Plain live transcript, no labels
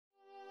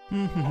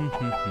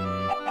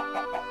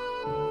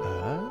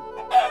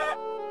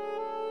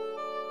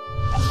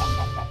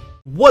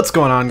What's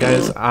going on,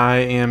 guys? I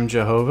am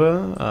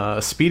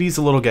Jahova. Speedy's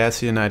a little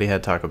gassy tonight. He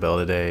had Taco Bell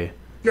today.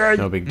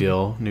 No big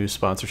deal. New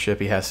sponsorship.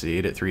 He has to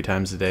eat it 3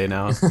 times a day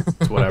now.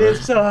 It's whatever. It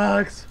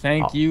sucks.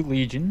 Thank you,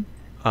 Legion.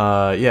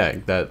 Yeah,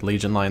 that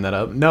Legion lined that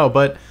up. No,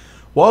 but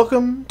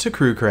welcome to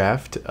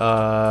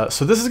CrewCraft.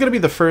 So this is going to be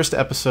the first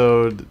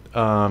episode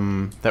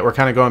that we're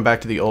kind of going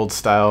back to the old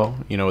style.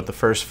 You know, with the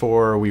first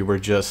 4, we were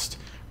just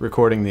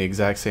recording the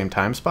exact same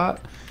time spot.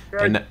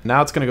 And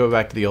now it's going to go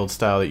back to the old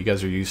style that you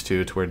guys are used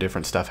to where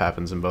different stuff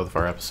happens in both of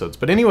our episodes.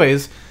 But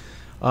anyways,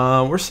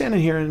 we're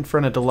standing here in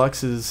front of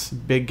Deluxe's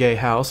big gay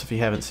house, if you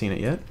haven't seen it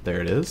yet. There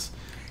it is.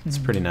 It's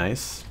pretty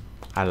nice.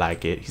 I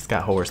like it. He's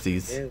got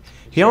horsies.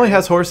 He only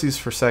has horsies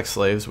for sex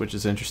slaves, which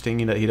is interesting.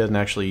 You know, he doesn't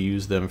actually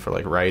use them for,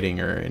 like, riding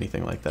or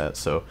anything like that.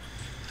 So,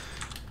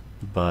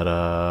 but,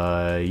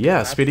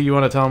 yeah. Speedy, you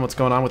want to tell him what's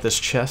going on with this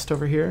chest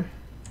over here?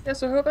 Yeah,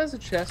 so Hope has a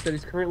chest that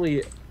he's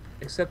currently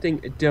accepting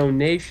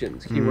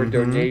donations, keyword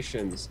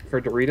donations,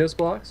 for Doritos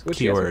blocks, which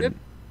keyword. He has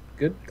a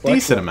good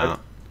Decent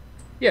amount.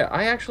 Yeah,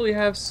 I actually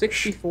have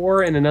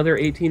 64 and another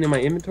 18 in my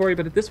inventory,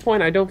 but at this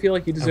point I don't feel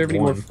like you deserve any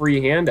more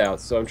free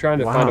handouts, so I'm trying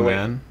to find a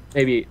way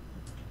maybe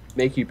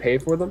make you pay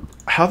for them.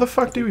 How the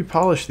fuck do we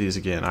polish these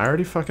again? I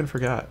already fucking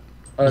forgot.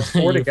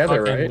 4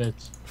 together, right?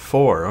 Bitch.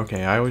 4,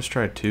 okay. I always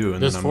try 2. And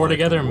Does then 4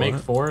 together like,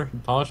 make 4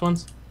 polished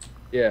ones?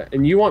 Yeah,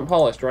 and you want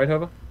polished, right,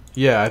 Hova?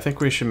 Yeah, I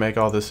think we should make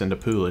all this into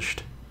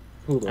poolished.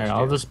 Alright,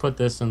 I'll just put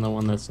this in the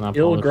one that's not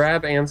You'll polished.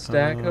 grab and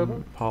stack,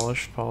 Hova?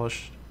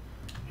 Polished.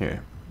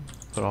 Here,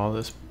 put all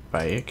this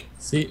back.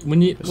 See,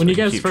 when you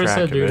guys keep first track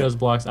said of it. Doritos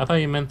blocks, I thought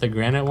you meant the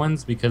granite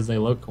ones because they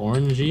look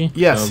orangey.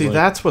 Yeah, so see, like,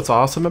 that's what's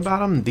awesome about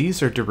them.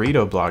 These are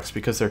Dorito blocks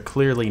because they're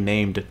clearly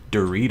named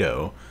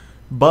Dorito,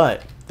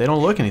 but they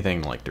don't look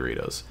anything like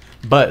Doritos.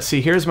 But see,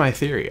 here's my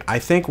theory. I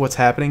think what's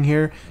happening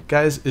here,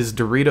 guys, is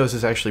Doritos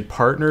is actually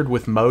partnered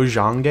with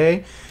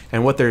Mojang,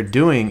 and what they're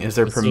doing is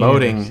they're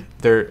promoting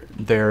their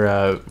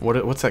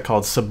what's that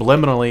called?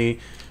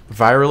 Subliminally,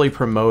 virally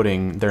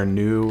promoting their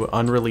new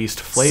unreleased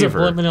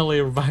flavor.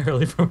 Subliminally,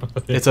 virally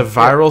promoted. It's a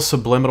viral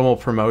subliminal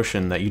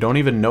promotion that you don't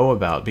even know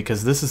about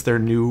because this is their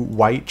new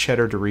white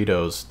cheddar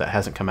Doritos that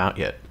hasn't come out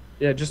yet.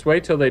 Yeah, just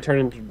wait till they turn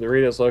into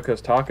Doritos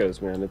Locos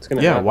Tacos, man. It's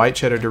gonna happen. White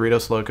cheddar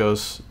Doritos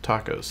Locos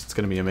Tacos. It's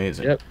gonna be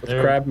amazing. Yep, with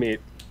crab meat.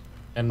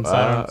 And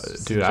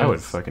dude, I would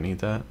fucking eat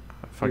that.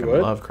 I fucking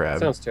love crab.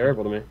 Sounds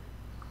terrible to me.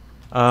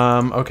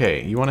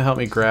 Okay, you want to help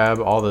me grab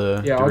all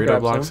the Dorito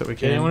blocks that we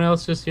can? Can anyone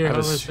else just hear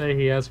Hova say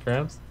he has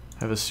crabs?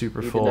 I have a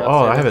super full.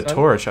 Oh, I have a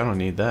torch. I don't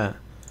need that.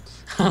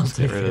 Let's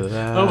get rid of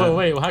that. Oh, but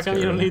wait, how come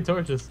you don't need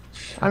torches?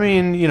 I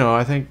mean, you know,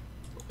 I think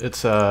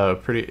it's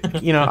pretty.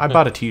 You know, I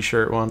bought a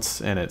T-shirt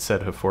once and it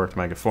said "Hafork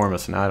my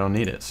Gaformus," and now I don't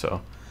need it,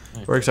 so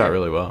it works out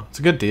really well. It's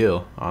a good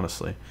deal,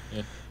 honestly.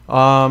 Yeah.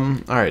 All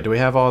right. Do we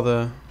have all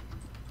the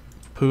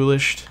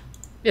poolished?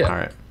 Yeah. All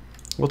right.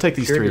 We'll take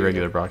these 3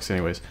 regular blocks,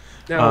 anyways.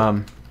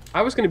 Now,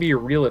 I was going to be your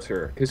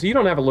realtor because you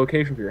don't have a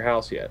location for your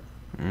house yet.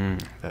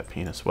 That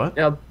penis. What?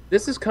 Now,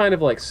 this is kind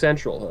of like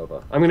central,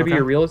 Hova. I'm going to be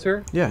your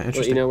realtor. Yeah,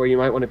 interesting. Let you know where you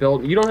might want to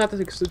build. You don't have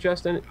to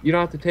suggest any. You don't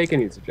have to take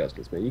any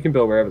suggestions, man. You can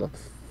build wherever the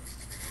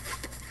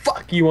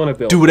fuck you want to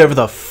build. Do whatever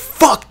the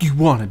fuck you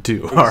want to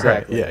do.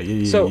 Exactly. All right.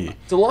 Yeah. So,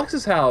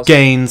 Deluxe's house,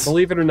 Gaines,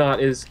 believe it or not,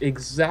 is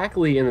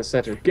exactly in the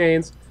center.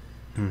 Gaines,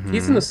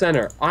 he's in the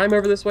center. I'm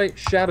over this way.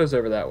 Shadow's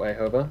over that way,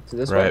 Hova. To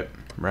this way.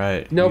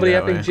 Right. Nobody,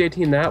 I think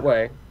J18 that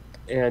way,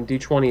 and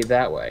D20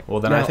 that way. Well,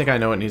 then I think I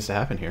know what needs to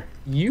happen here.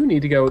 You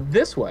need to go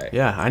this way.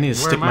 Yeah, I need to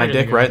stick my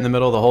dick right in the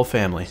middle of the whole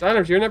family.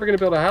 Siders, you're never going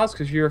to build a house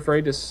because you're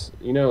afraid to,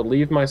 you know,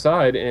 leave my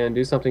side and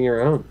do something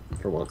your own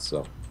for once.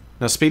 So.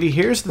 Now, Speedy,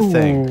 here's the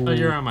thing. Oh,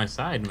 you're on my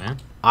side, man.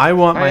 I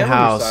want my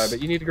house. On your side,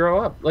 but you need to grow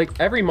up. Like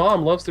every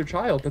mom loves their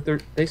child, but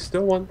they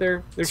still want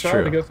their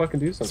child to go fucking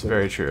do something. It's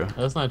very true.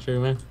 That's not true,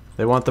 man.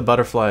 They want the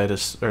butterfly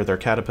or their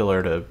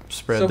caterpillar to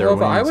spread their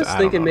wings. I was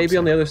thinking maybe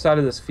on the other side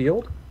of this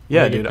field.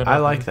 Yeah, dude, I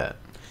like that.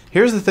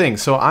 Here's the thing.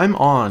 So I'm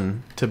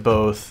on to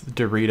both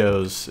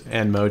Doritos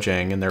and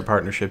Mojang and their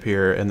partnership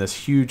here and this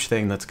huge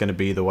thing that's going to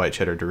be the white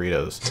cheddar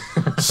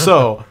Doritos.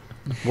 So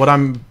what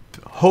I'm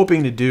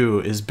hoping to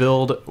do is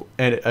build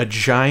a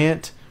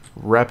giant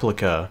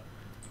replica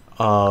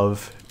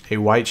of a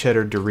white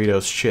cheddar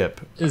Doritos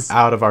chip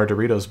out of our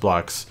Doritos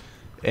blocks.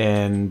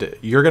 And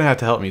you're going to have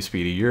to help me,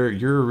 Speedy.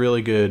 You're a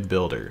really good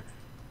builder.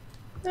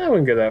 I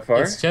wouldn't go that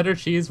far. Is cheddar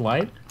cheese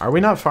white? Are we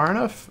not far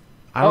enough?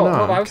 I don't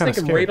know. I was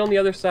thinking right on the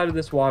other side of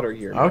this water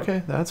here. Man.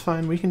 Okay, that's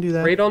fine. We can do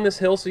that. Right on this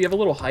hill, so you have a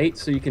little height,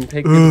 so you can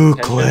take. Ooh,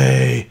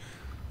 clay.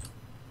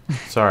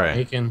 Sorry.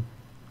 Bacon.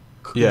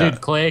 Yeah.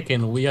 Dude, Clay,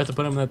 we have to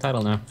put him in the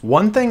title now.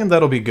 One thing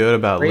that'll be good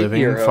about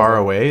living far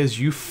away is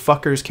you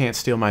fuckers can't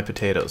steal my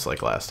potatoes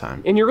like last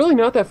time. And you're really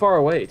not that far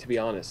away, to be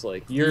honest.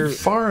 Like you're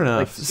far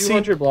enough. Like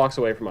 200 blocks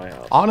away from my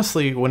house.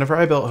 Honestly, whenever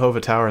I built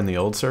Hova Tower in the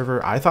old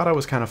server, I thought I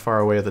was kind of far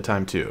away at the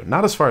time too.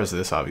 Not as far as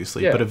this,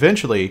 obviously, but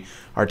eventually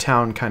our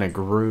town kind of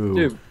grew.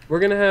 Dude, we're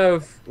gonna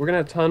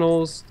have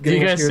tunnels. Do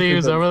you guys see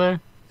who's over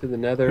there? To the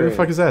Nether. Who the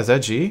fuck is that? Is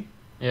that G?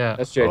 Yeah.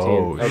 That's JT.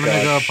 Oh, I'm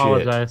gonna go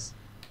apologize.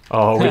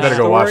 Oh, we better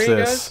go watch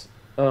this.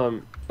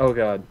 Oh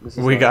god.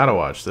 We gotta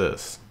watch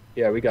this.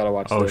 Yeah, we gotta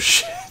watch this. Oh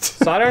shit.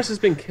 Sidearms has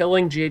been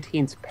killing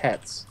G18's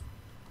pets.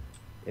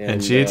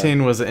 And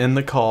G18 was in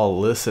the call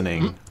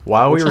listening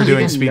while we were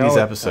doing Speedy's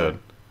episode.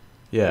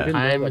 Yeah.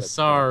 I'm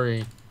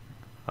sorry.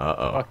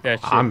 Uh-oh. Fuck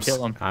that shit.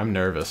 Kill him. I'm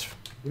nervous.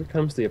 Here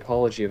comes the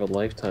apology of a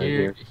lifetime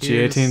here.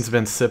 G18's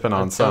been sipping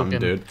on something,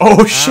 dude.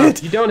 Oh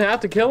shit! You don't have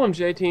to kill him,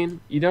 J18.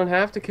 You don't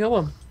have to kill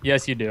him.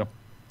 Yes, you do.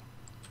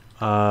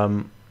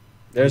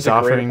 There's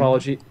a great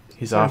apology.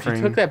 He's offering.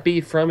 He took that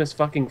beef from his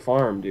fucking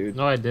farm, dude.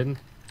 No, I didn't.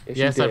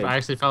 Yes, I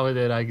actually probably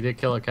did. I did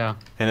kill a cow.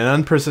 In an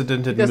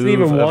unprecidented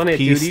move of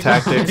peace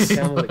tactics,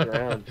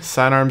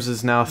 Sidearms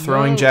is now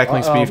throwing Jack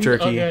Link's beef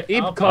jerky. Okay,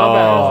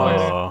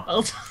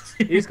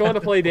 He's going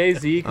to play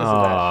DayZ because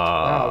of that.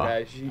 Wow,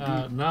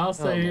 guys. No, I'll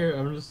stay here.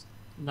 I'm just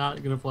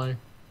not gonna play.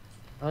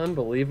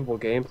 Unbelievable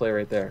gameplay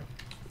right there.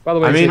 By the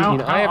way,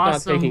 I have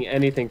not taken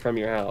anything from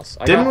your house.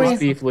 I got this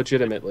beef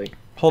legitimately.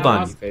 Hold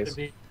on.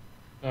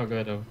 Oh,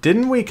 good.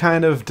 Didn't we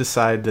kind of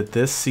decide that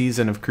this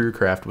season of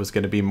CrewCraft was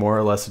going to be more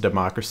or less a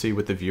democracy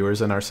with the viewers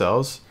and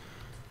ourselves?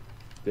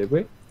 Did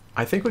we?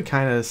 I think we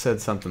kind of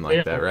said something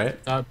like that, right?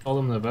 I told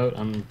them to vote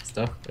on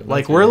stuff.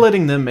 Like, we're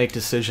letting them make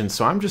decisions,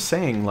 so I'm just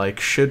saying, like,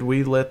 should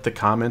we let the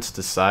comments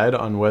decide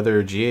on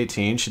whether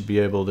G18 should be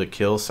able to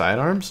kill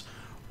Sidearms?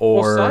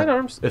 Or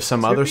Sidearms, if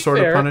some other sort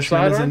of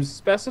punishment Sidearms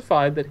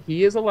specified that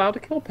he is allowed to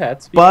kill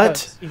pets.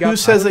 But who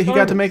says that he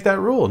got to make that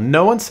rule?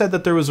 No one said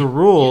that there was a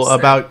rule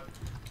about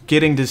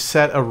getting to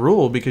set a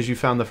rule because you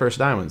found the first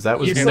diamonds. That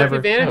was never. You took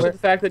advantage of the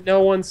fact that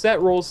no one set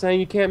rules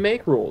saying you can't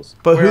make rules.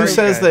 But who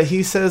says that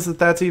he says that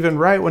that's even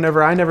right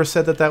whenever I never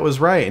said that that was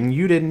right and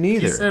you didn't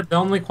either? He said the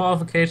only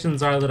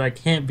qualifications are that I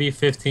can't be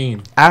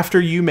 15. After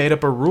you made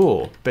up a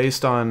rule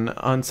based on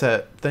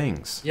unset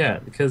things. Yeah,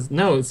 because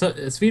no,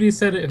 Speedy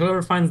said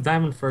whoever finds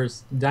diamonds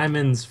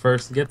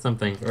first gets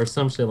something or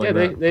some shit like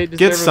that. They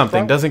gets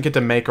something, doesn't get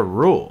to make a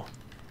rule.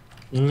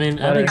 I mean,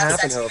 I think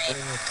happen.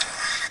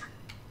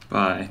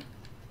 Bye.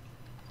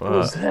 What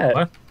was that?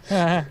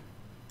 What?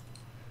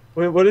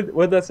 Wait, what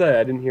did that say?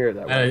 I didn't hear it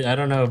that way. I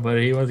don't know, but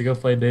he wants to go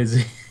play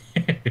DayZ.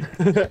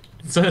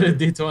 So did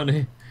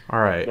D20. All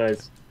right.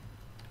 Nice.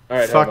 All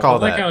right. Fuck all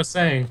that. Like I was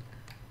saying.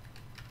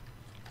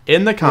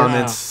 In the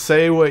comments,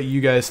 say what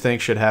you guys think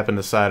should happen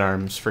to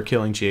Sidearms for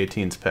killing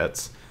G18's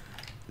pets.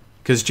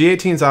 Because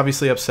G18's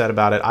obviously upset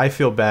about it. I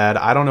feel bad.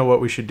 I don't know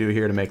what we should do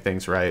here to make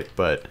things right,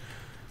 but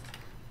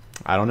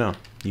I don't know.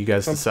 You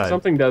guys decide.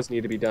 Something does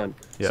need to be done.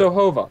 Yep. So,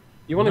 Hova,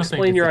 you want to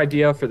explain your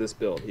idea for this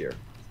build here?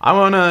 I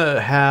want to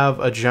have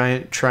a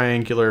giant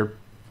triangular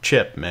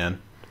chip,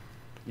 man.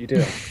 You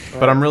do.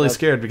 But I'm really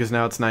scared because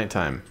now it's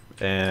nighttime.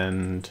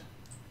 And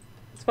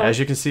as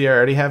you can see, I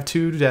already have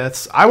 2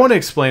 deaths. I want to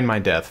explain my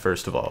death,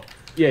 first of all.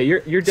 Yeah,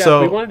 your death.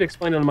 So, we wanted to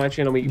explain it on my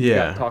channel. We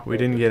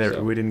didn't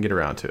get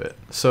around to it.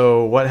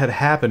 So what had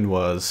happened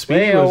was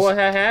what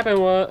had happened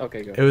was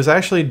okay. Go. It was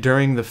actually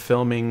during the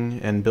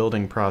filming and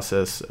building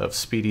process of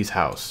Speedy's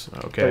house.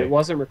 Okay. But it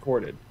wasn't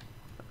recorded.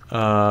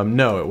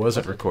 No, it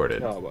wasn't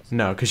recorded. No, it wasn't.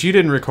 No, because you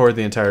didn't record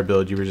the entire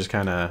build. You were just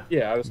kind of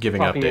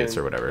giving updates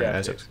or whatever.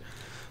 Yeah,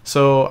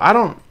 so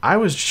I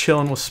was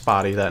chilling with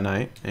Spotty that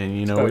night, and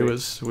we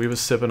was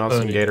sipping on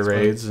some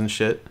Gatorades and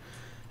shit,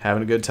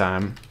 having a good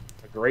time.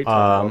 A great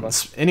time.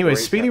 Anyway,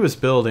 Speedy was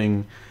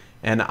building,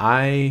 and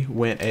I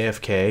went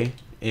AFK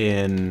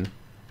in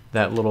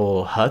that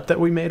little hut that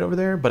we made over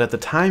there. But at the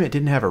time, it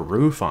didn't have a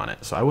roof on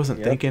it, so I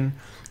wasn't thinking.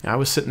 I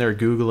was sitting there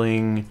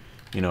Googling,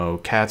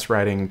 cats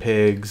riding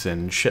pigs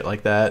and shit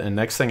like that. And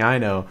next thing I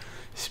know,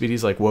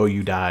 Speedy's like, "Whoa,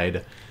 you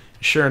died."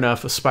 Sure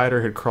enough, a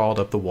spider had crawled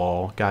up the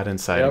wall, got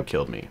inside, and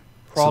killed me.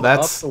 Crawled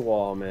up the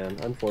wall, man.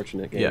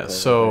 Unfortunate. Yeah,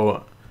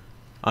 so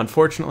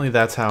unfortunately,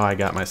 that's how I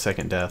got my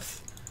second death.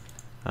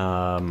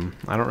 I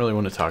don't really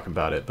want to talk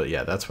about it, but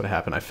yeah, that's what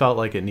happened. I felt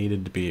like it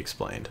needed to be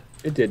explained.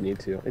 It did need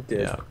to. It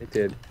did. Yeah. It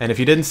did. And if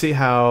you didn't see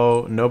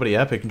how Nobody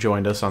Epic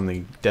joined us on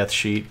the death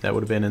sheet, that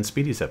would have been in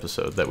Speedy's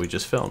episode that we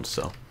just filmed,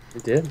 so...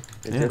 It did.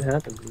 It did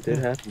happen. It did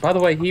happen. By the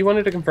way, he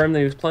wanted to confirm that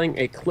he was playing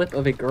a clip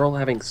of a girl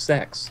having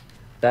sex.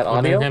 That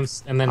audio?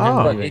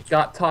 But it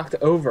got talked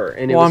over,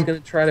 and it was going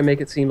to try to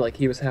make it seem like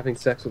he was having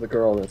sex with a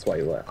girl, and that's why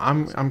he left.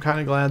 I'm kind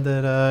of glad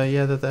that,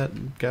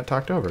 that got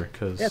talked over,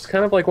 because... Yeah, it's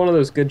kind of like one of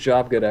those good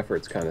job, good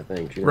efforts kind of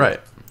things. Right.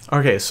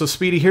 Okay, so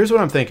Speedy, here's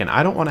what I'm thinking.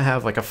 I don't want to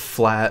have, like, a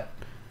flat...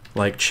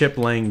 like chip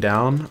laying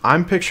down.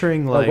 I'm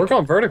picturing like we're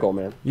going vertical,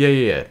 man.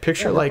 Yeah.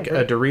 Picture like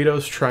a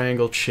Doritos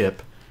triangle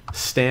chip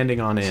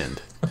standing on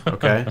end.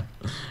 Okay,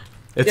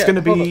 it's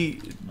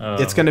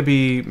gonna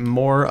be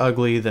more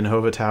ugly than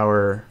Hova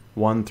Tower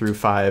 1 through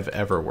 5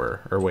 ever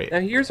were. Or wait. Now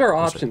here's our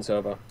options,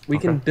 Hova. We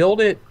can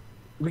build it.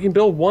 We can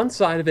build one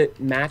side of it,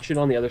 match it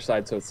on the other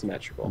side so it's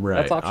symmetrical. Right.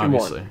 That's option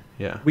obviously. 1.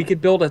 Yeah. We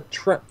could build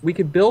we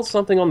could build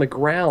something on the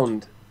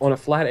ground on a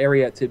flat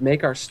area to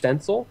make our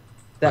stencil.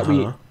 That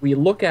we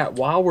look at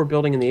while we're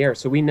building in the air,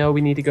 so we know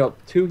we need to go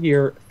 2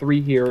 here,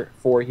 3 here,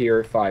 4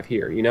 here, 5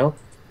 here,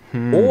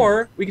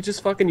 Or we could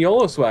just fucking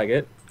YOLO swag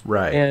it,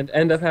 right? And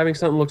end up having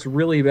something that looks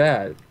really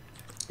bad.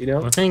 You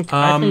know? I think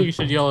you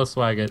should yellow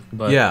swag it.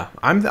 But yeah,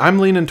 I'm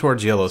leaning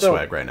towards yellow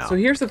swag right now. So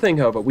here's the thing,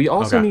 Hova. We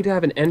also need to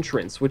have an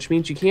entrance, which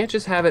means you can't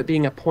just have it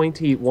being a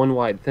pointy,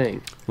 one-wide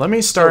thing. Let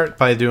me start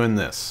by doing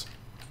this.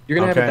 You're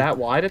gonna have it that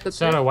wide at the top?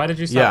 Shadow, why did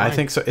you stop? Yeah, I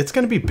think so. It's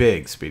gonna be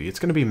big, Speedy. It's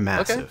gonna be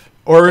massive.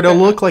 Or it'll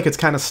look like it's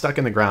kind of stuck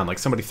in the ground, like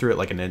somebody threw it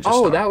like a ninja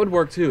star. That would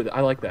work too.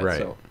 I like that. Right.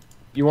 So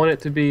you want it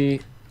to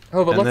be...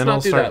 Hova, let's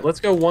not do that. Let's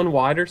go one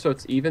wider so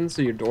it's even,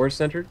 so your door's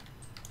centered.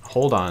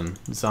 Hold on.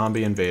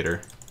 Zombie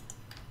invader.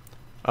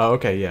 Oh,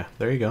 okay, yeah.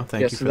 There you go.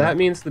 Thank you for that. So that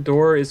means the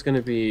door is going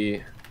to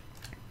be...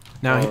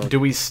 Now, do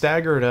we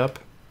stagger it up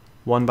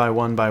one by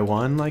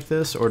one like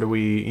this? Or do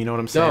we... You know what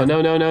I'm saying?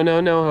 No,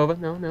 Hova.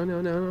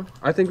 No.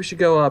 I think we should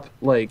go up,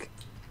 like...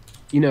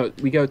 You know,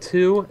 we go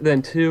 2,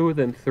 then 3,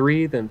 then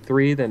 3,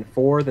 then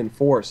 4, then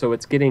 4. So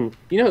it's getting...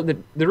 You know, the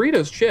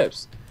Doritos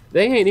chips,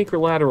 they ain't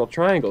equilateral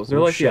triangles. They're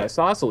like the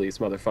isosceles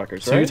motherfuckers,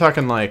 right? So you're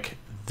talking like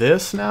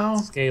this now?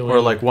 Scaling. Or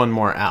like one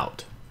more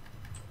out?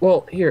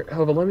 Well, here,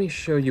 Hova, let me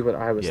show you what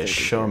I was thinking. Yeah,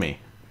 show me.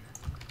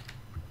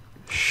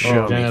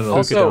 Show me.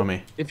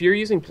 Also, if you're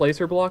using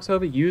placer blocks,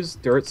 Hova, use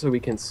dirt so we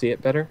can see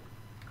it better.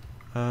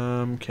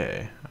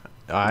 Okay.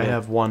 I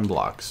have 1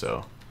 block,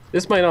 so...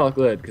 This might not look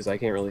good, because I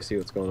can't really see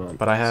what's going on.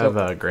 But I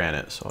have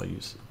granite, so I'll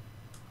use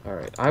it.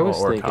 Alright, I was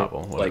thinking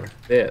cobble, like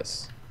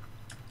this.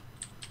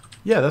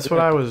 Yeah, that's what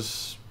I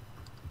was...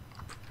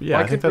 Yeah,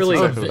 I think that's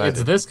exactly what I did.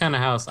 It's this kind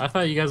of house. I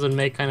thought you guys would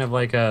make kind of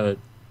like a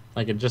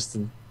I don't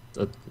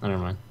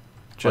know.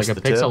 Just like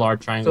a pixel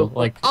art triangle. So,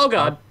 like oh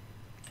god.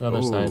 The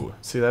other side.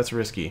 See, that's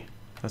risky.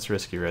 That's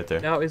risky right there.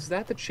 Now, is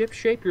that the chip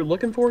shape you're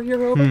looking for here,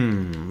 Hova?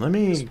 Let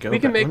me go. We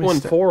can make one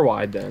 4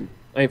 wide then.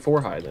 I mean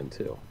 4 high then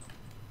too.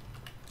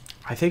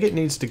 I think it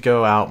needs to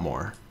go out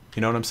more.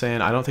 You know what I'm saying?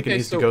 I don't think it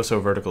needs to go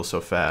so vertical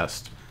so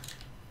fast.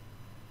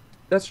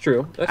 That's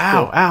true.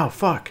 Ow,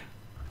 fuck.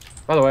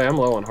 By the way, I'm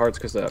low on hearts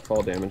because of that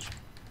fall damage.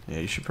 Yeah,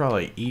 you should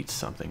probably eat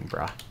something,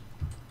 brah.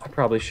 I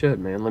probably should,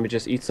 man. Let me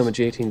just eat some of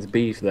J18's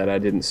beef that I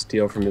didn't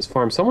steal from his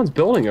farm. Someone's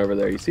building over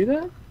there. You see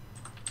that?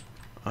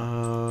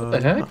 What the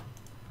heck? No.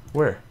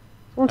 Where?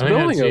 Someone's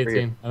building over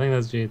here. I think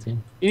that's J18.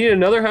 You need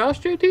another house,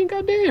 J18?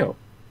 Goddamn. Where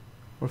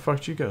the fuck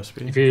did you go,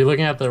 Speedy? If you're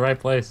looking at the right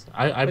place.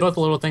 I built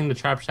a little thing to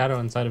trap Shadow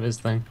inside of his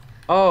thing.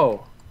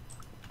 Oh.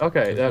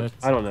 Okay,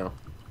 I don't know.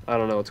 I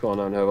don't know what's going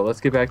on, Hova.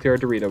 Let's get back to our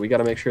Dorito. We got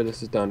to make sure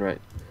this is done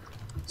right.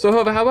 So,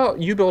 Hova, how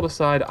about you build a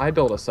side, I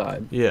build a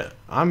side? Yeah,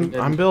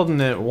 I'm building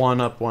it one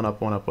up,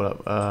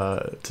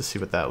 to see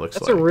what that looks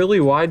like. That's a really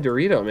wide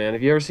Dorito, man.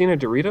 Have you ever seen a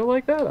Dorito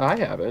like that? I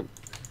haven't.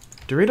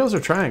 Doritos are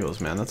triangles,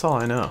 man. That's all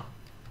I know.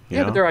 You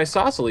know? But they're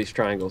isosceles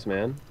triangles,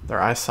 man. They're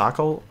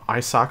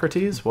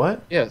Isocrates?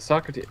 What? Yeah,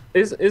 Socrates.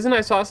 Isn't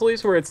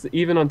isosceles where it's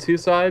even on 2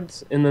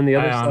 sides and then the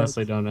other side? I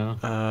honestly don't know.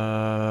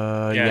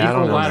 Yeah, I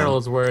don't know. Equilateral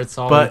is where it's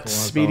all. But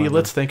Speedy,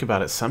 let's think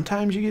about it.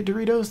 Sometimes you get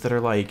Doritos that are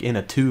like in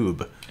a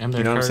tube. And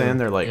you know what I'm saying?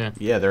 They're like,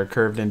 yeah, they're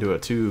curved into a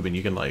tube, and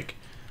you can like,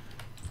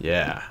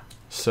 yeah.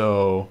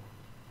 So.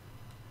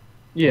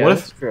 Yeah,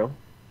 that's true.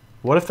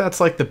 What if that's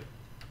like the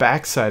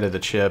backside of the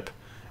chip,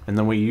 and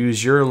then we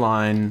use your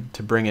line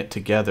to bring it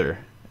together?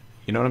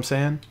 You know what I'm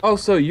saying? Oh,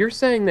 so you're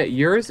saying that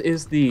yours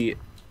is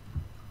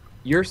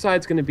your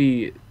side's going to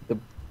be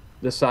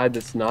the side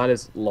that's not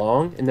as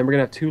long, and then we're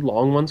going to have 2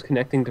 long ones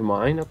connecting to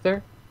mine up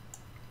there?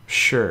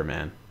 Sure,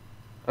 man.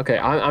 Okay,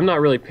 I'm not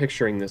really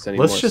picturing this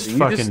anymore. Let's just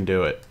fucking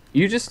do it.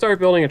 You just start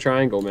building a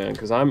triangle, man,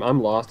 because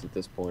I'm lost at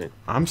this point.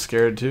 I'm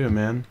scared too,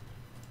 man.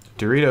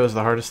 Dorito is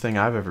the hardest thing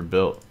I've ever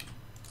built.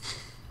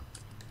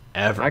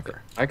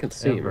 Ever. I can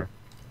see, man.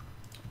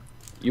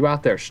 You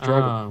out there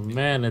struggling. Oh,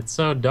 man, it's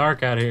so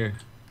dark out here.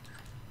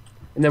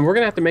 And then we're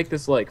going to have to make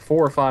this like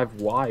 4 or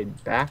 5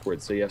 wide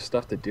backwards so you have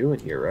stuff to do in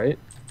here, right?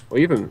 Well,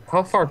 even,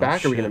 how far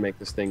back are we going to make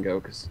this thing go?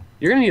 Because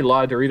you're going to need a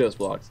lot of Doritos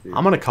blocks, dude.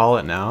 I'm going to call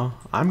it now.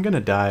 I'm going to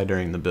die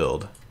during the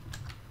build.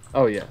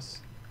 Oh, yes.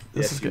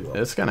 This is good.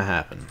 It's going to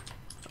happen.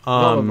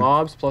 All the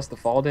mobs plus the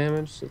fall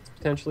damage that's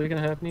potentially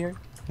going to happen here.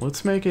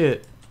 Let's make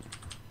it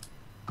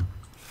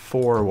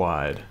 4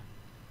 wide.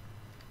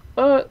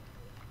 Yeah,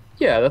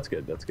 that's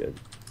good. That's good.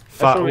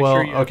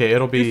 Okay,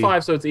 it'll be... Do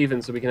 5 so it's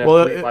even, so we can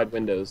have 3 wide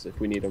windows if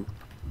we need them.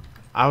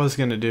 I was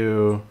going to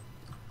do...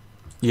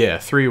 Yeah,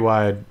 3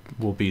 wide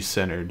will be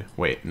centered.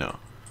 Wait, no.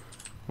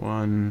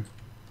 1.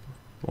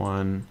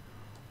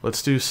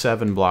 Let's do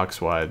 7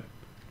 blocks wide.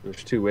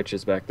 There's 2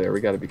 witches back there.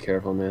 We got to be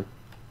careful, man.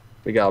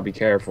 We got to be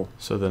careful.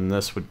 So then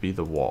this would be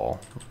the wall,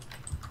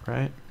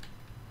 right?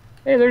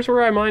 Hey, there's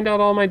where I mined out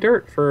all my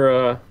dirt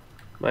for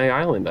my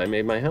island I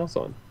made my house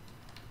on.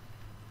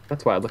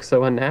 That's why it looks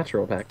so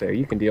unnatural back there.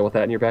 You can deal with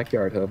that in your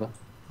backyard, Hova.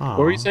 What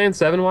were you saying,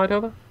 7 wide,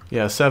 Hova?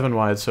 Yeah, 7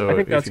 wide, so... I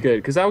think that's good,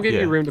 because that will give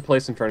you room to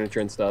place some furniture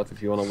and stuff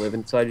if you want to live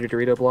inside your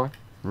Dorito block.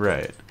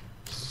 Right.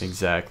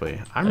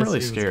 Exactly. I'm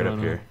really scared up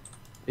here.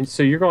 And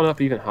so you're going up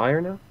even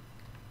higher now?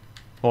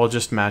 Well,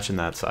 just matching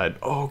that side.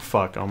 Oh,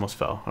 fuck, almost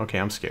fell. Okay,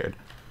 I'm scared.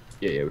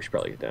 Yeah, we should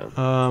probably get down.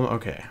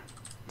 Okay.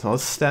 So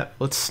let's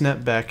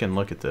snap back and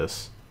look at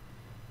this.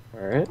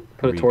 Alright,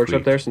 put a torch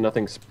up there so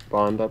nothing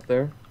spawned up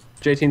there.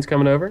 J18's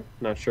coming over.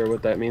 Not sure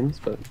what that means,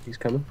 but he's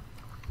coming.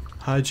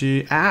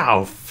 Haji.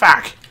 Ow,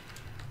 fuck!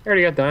 I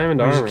already got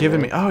diamond armor. He's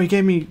giving me. Oh, he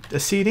gave me a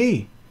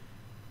CD.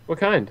 What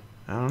kind?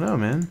 I don't know,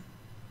 man.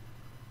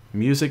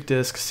 Music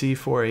disc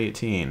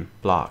C418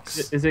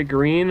 blocks. Is it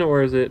green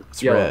or is it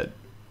It's yellow? red.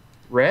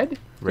 Red?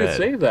 Red. Dude,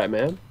 save that,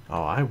 man.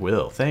 Oh, I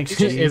will. Thanks,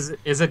 Is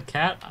it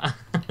cat?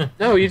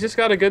 No, you just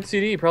got a good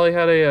CD. You probably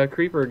had a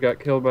creeper got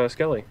killed by a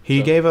skelly.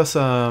 He gave us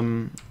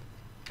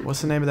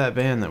what's the name of that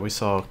band that we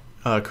saw?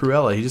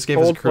 Cruella. He just gave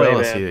us a Coldplay,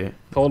 Cruella man. CD.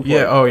 Coldplay.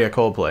 Yeah. Oh yeah,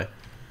 Coldplay.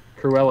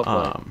 Cruella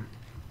play.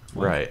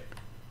 Right.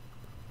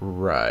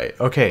 Right.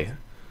 Okay.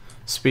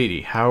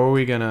 Speedy, how are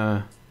we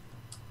gonna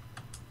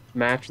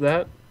Match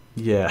that?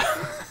 Yeah.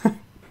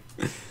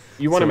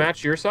 You want to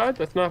match your side?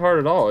 That's not hard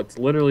at all. It's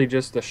literally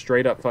just a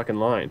straight up fucking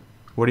line.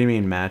 What do you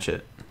mean match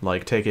it?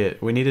 Like take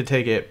it. We need to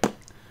take it.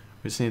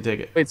 We just need to take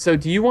it. Wait, so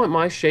do you want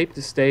my shape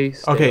to stay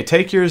Okay,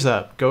 take yours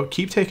up.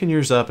 Keep taking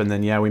yours up, and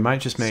then yeah, we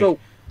might just make. So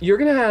you're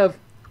gonna have.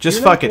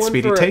 Just fuck it,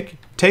 Speedy.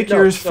 Take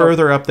yours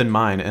further up than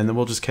mine, and then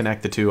we'll just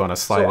connect the two on a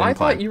slide incline. I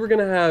thought you were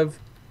gonna have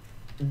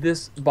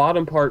this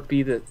bottom part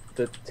be the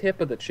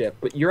tip of the chip,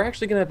 but you're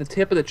actually gonna have the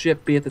tip of the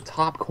chip be at the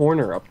top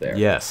corner up there.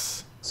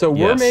 Yes. So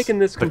we're making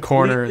this the completely...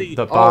 corner,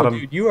 the bottom. Oh,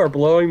 dude, you are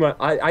blowing my...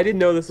 I didn't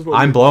know this was what...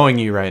 I'm blowing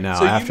you right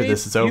now after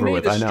this is over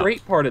with, I know. You made the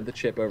straight part of the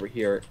chip over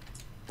here.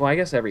 Well, I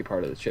guess every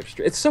part of the chip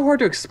straight. It's so hard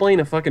to explain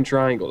a fucking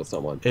triangle to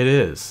someone. It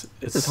is.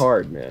 This is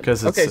hard, man.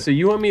 Okay, so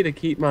you want me to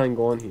keep mine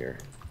going here.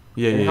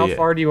 Yeah, How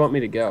far do you want me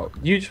to go?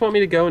 You just want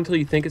me to go until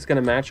you think it's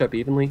going to match up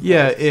evenly?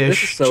 Yeah, ish.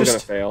 This is so going to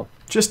fail.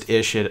 Just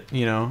ish it,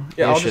 you know?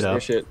 Yeah, I'll just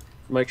ish it.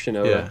 Mike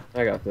Shinoda. Yeah.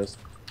 I got this.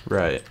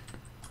 Right.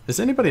 Is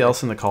anybody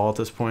else in the call at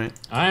this point?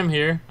 I'm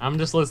here. I'm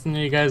just listening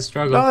to you guys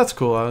struggle. Oh, that's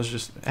cool. I was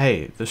just...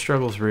 Hey, the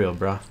struggle's real,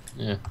 bro.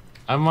 Yeah.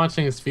 I'm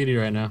watching Speedy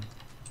right now.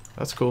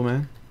 That's cool,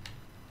 man.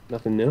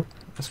 Nothing new?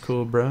 That's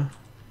cool, bro. You're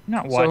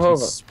not watching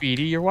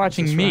Speedy. You're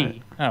watching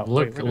me. Right. Oh,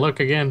 look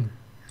again.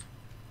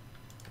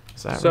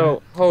 Is that so,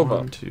 right? Hova.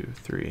 1, 2,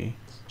 3.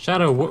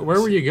 Shadow,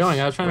 where were you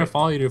going? I was trying to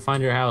follow you to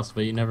find your house,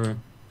 but you never...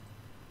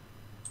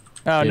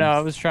 Oh, no, I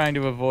was trying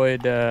to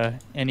avoid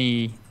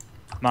any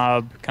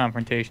mob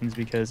confrontations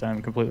because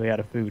I'm completely out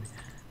of food.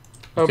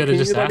 Oh, can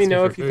you let me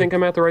know if you think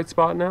I'm at the right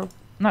spot now? I'm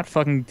not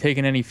fucking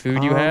taking any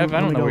food you have.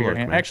 I don't know where your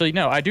hands... Actually,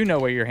 no, I do know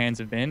where your hands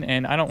have been,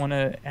 and I don't want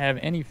to have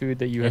any food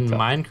that you have. In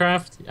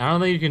Minecraft? I don't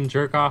think you can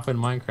jerk off in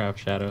Minecraft,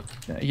 Shadow.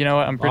 You know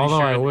what? I'm pretty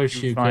sure I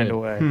wish you find could. a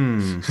way.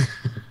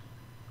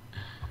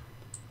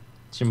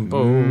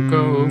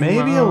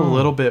 Maybe a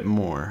little bit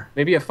more.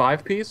 Maybe a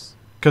 5-piece?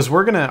 Because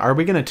are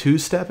we gonna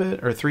 2-step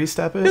it or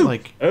 3-step it?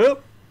 Like,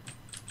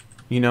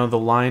 you know, the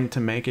line to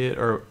make it,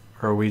 or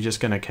are we just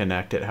gonna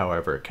connect it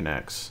however it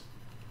connects?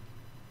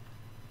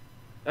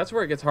 That's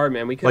where it gets hard,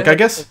 man. We could like, I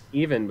guess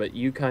even, but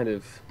you kind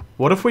of...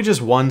 What if we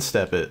just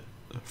 1-step it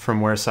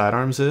from where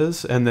sidearms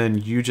is, and then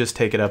you just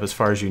take it up as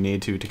far as you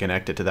need to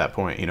connect it to that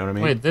point? You know what I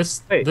mean? Wait,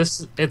 this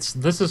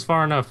is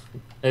far enough.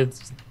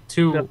 It's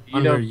too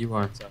under you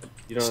are.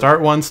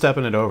 Start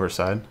 1-stepping it over,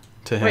 side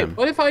to him. Wait,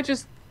 what if I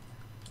just...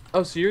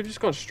 Oh, so you're just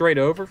going straight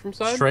over from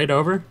side? Straight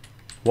over?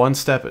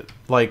 1-step it.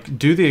 Like,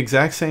 do the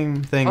exact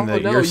same thing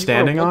that you're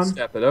standing on.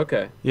 1-step it,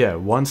 okay. Yeah,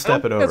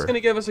 1-step it over. That's going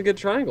to give us a good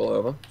triangle,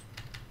 Ova.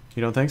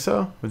 You don't think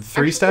so? With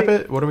 3-step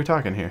it? What are we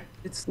talking here?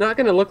 It's not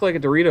going to look like a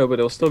Dorito, but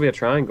it'll still be a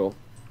triangle.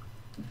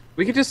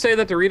 We could just say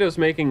that Dorito's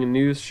making a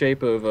new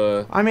shape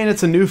of... I mean,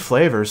 it's a new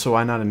flavor, so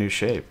why not a new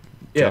shape?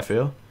 Yeah. I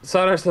feel?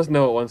 Sidearms doesn't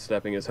know what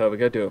 1-stepping is, Hova.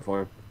 Go do it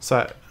for him.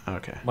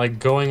 Okay. Like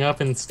going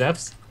up in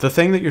steps? The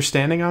thing that you're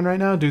standing on right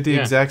now, do the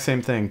exact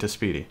same thing to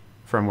Speedy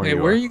from where you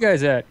are. Where are you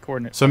guys at,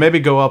 coordinates? So maybe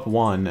go up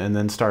 1 and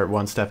then start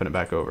 1-stepping it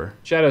back over.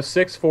 Shadow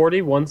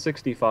 640,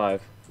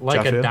 165.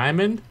 Like a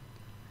diamond?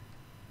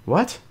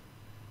 What?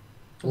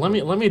 Let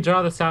me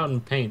draw this out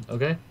in paint,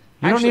 okay?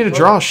 You don't need to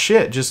draw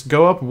shit. Just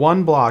go up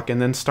 1 block and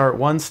then start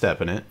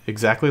 1-stepping it,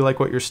 exactly like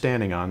what you're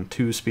standing on,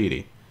 to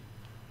Speedy.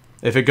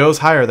 If it goes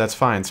higher, that's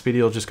fine.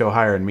 Speedy will just go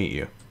higher and meet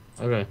you.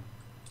 Okay.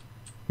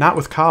 Not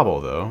with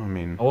cobble, though. I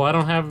mean... Oh, I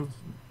don't have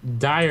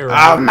dire.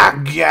 Oh,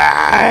 my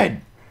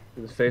God!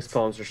 The face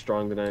palms are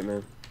strong tonight,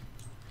 man.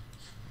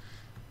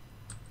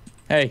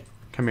 Hey.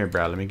 Come here,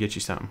 Brad. Let me get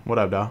you something. What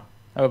up, dog?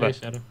 Hova. Hey,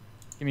 Shadow.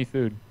 Give me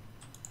food.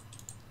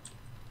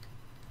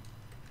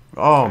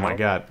 Oh, my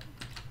God.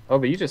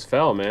 Hova, you just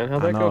fell, man.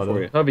 How'd that go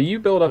for you? Hova, you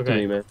build up to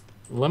me, man.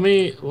 Let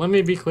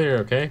me be clear,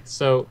 okay?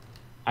 So,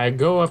 I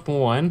go up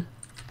 1.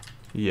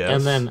 Yes.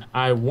 And then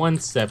I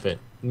 1-step it,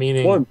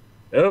 meaning... 1.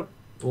 Yep.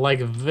 Like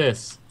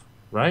this,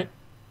 right?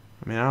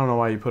 I mean, I don't know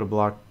why you put a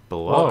block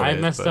below I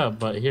messed up,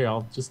 but here,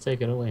 I'll just take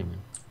it away,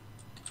 man.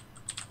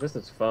 This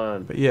is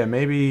fun. But yeah,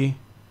 maybe...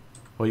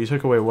 Well, you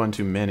took away 1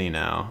 too many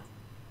now.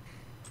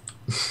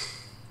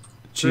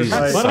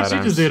 Jesus, why don't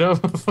you just do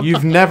it?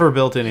 You've never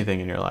built anything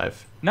in your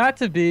life. Not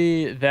to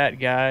be that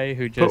guy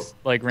who just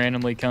like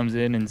randomly comes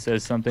in and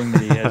says something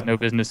that he has no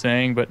business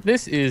saying, but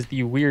this is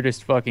the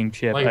weirdest fucking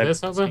chip like I've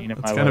seen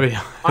in my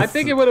life. I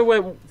think it would have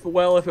went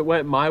well if it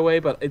went my way,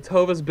 but it's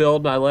Hova's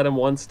build, and I let him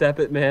 1-step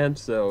it, man.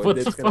 So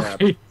it's gonna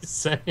happen. What the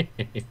fuck are you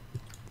saying?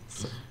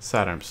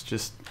 Sidearms,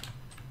 just...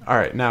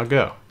 Alright, now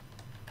go.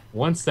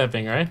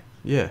 1-stepping, right?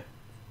 Yeah.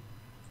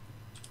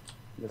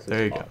 This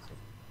there you awesome. go.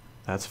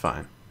 That's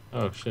fine.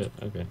 Oh shit.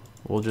 Okay.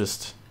 We'll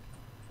just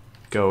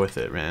go with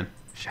it, man.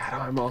 Shadow,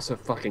 I'm also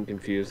fucking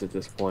confused at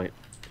this point.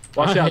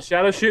 Watch out,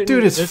 Shadow shooting.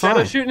 Dude, it's fine.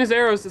 Shadow shooting his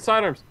arrows at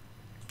sidearms.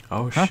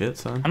 Oh shit,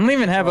 son. I don't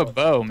even have a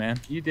bow, man.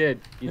 You did.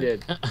 I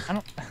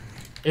don't.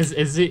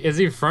 Is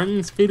he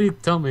fronting, Speedy?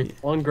 Tell me.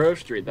 On Grove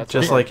Street. That's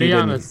just like he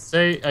didn't. Be honest.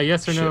 Say a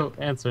yes or no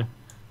answer.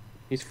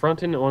 He's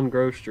fronting on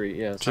Grove Street.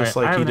 Yes. Just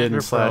like he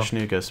didn't slash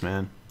nuke us,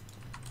 man.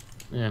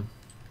 Yeah.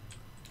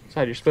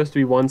 Side, you're supposed to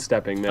be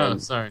one-stepping, man. Oh,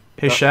 sorry.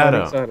 Hey,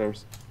 Shadow.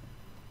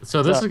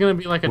 So this is gonna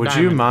be like a. Would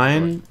you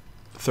mind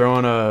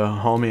throwing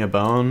a homie a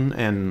bone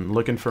and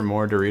looking for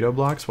more Dorito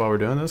blocks while we're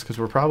doing this? Because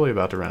we're probably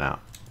about to run out.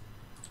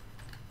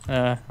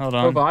 Hold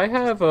on. I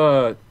have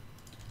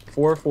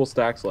 4 full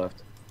stacks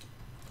left.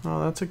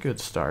 Oh, that's a good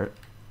start.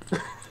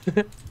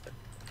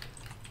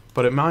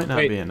 But it might not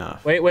be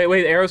enough.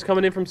 Wait! Arrows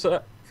coming in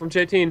from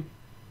J-Teen.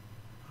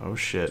 Oh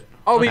shit.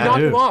 Oh, we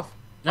knocked him off.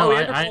 No, oh,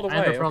 I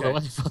had to throw the way.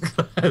 Fuck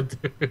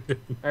that, dude.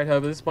 Alright,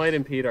 Hub, this might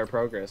impede our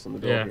progress on the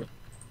build here.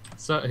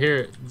 So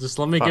here, just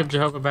let me give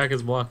Jahova back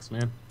his blocks,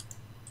 man.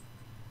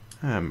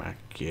 Oh my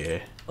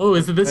god. Oh,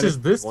 this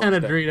is this kind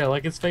of Dorito?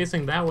 Like it's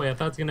facing that way. I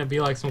thought it's gonna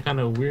be like some kind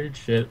of weird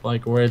shit,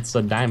 like where it's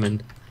a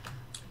diamond.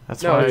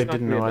 That's why I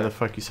didn't know why the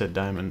fuck you said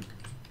diamond.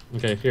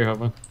 Okay, here,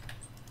 Hova.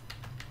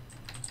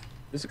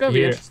 This is gonna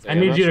be interesting. I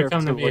need you to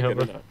come to me,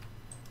 Hova.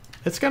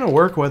 It's gonna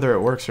work whether it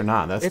works or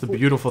not. That's the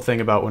beautiful thing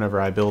about whenever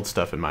I build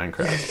stuff in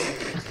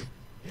Minecraft.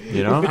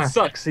 You know? It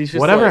sucks. He's just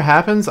whatever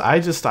happens,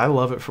 I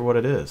love it for what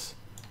it is.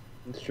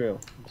 It's true.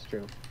 It's true.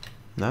 And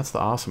that's the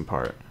awesome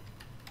part.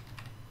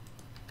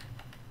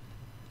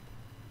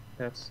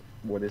 That's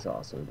what is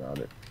awesome about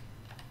it.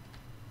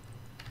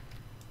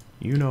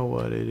 You know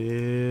what it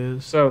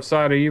is. So,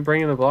 Side, are you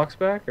bringing the blocks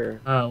back,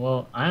 or?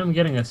 Well, I'm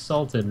getting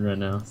assaulted right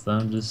now, so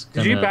I'm just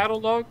gonna... Did you battle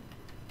dog?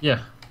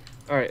 Yeah.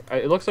 Alright,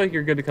 it looks like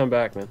you're good to come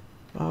back, man.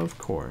 Of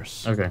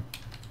course. Okay.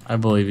 I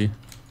believe you.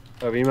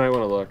 Oh, but you might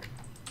want to look.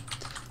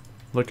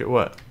 Look at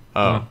what?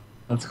 Oh.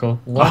 That's cool.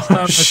 Last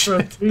time I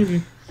tried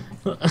to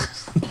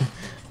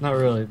Not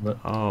really, but...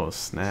 Oh,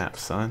 snap,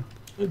 son.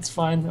 It's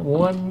fine.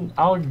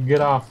 I'll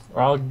get off,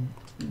 or I'll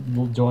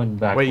join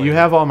back. Wait, you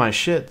have all my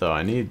shit, though.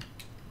 I need...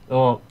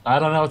 Well, I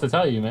don't know what to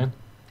tell you, man.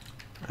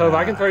 Oh, if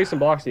I can throw you some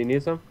blocks, do you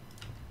need some?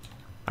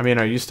 I mean,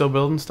 are you still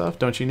building stuff?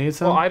 Don't you need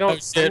some? Well, I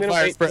don't...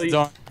 fire spread's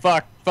on.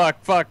 Fuck.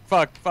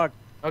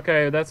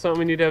 Okay, that's something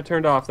we need to have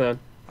turned off, then.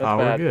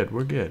 That's bad.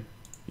 We're good.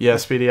 Yeah,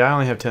 Speedy, I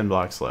only have 10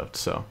 blocks left,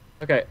 so...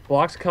 Okay,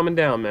 blocks coming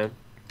down, man.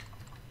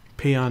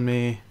 Pee on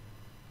me.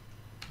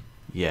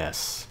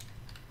 Yes.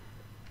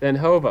 Then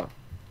Hova.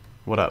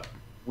 What up?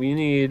 We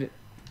need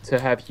to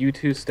have you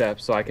 2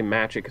 steps so I can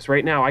match it, because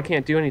right now I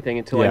can't do anything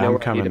until I know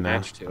where I need to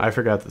match to. I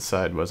forgot the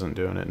side wasn't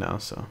doing it now,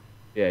 so...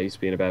 Yeah, he's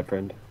being a bad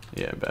friend.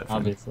 Yeah, bad friend.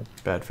 Obviously.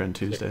 Bad friend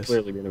Tuesdays. Yeah,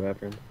 clearly being a bad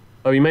friend.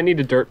 Oh, you might need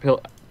to dirt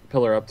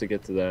pillar up to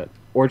get to that.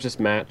 Or just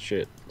match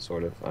it,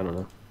 sort of. I don't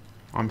know.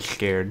 I'm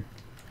scared.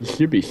 You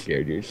should be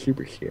scared. You're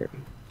super scared.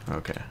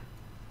 Okay.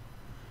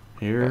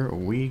 Here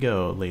we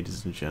go,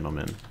 ladies and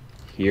gentlemen.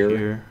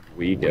 Here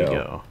we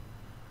go.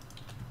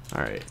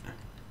 Alright.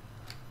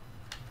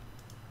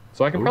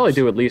 So I can probably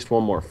do at least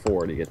one more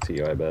 4 to get to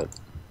you, I bet.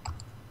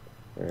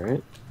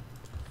 Alright.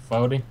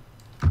 40.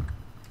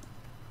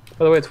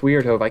 By the way, it's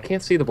weird, Hove. I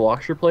can't see the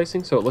blocks you're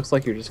placing, so it looks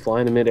like you're just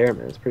flying in midair,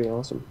 man. It's pretty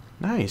awesome.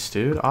 Nice,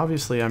 dude.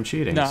 Obviously, I'm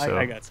cheating. No, so.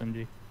 I got some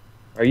G.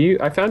 Are you?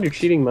 I found you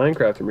cheating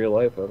Minecraft in real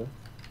life, Hove.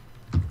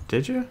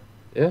 Did you?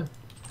 Yeah.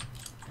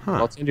 Huh.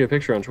 I'll send you a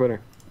picture on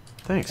Twitter.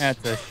 Thanks.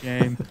 That's a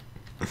shame.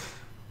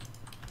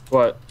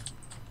 What?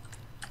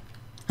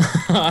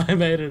 I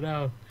made it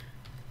out.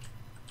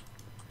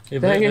 Hey,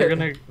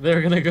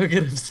 they're gonna go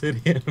get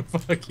obsidian.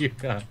 Fuck you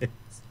guys.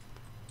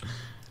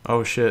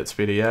 Oh shit,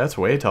 Speedy. Yeah, it's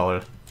way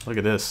taller. Look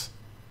at this.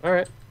 All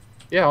right.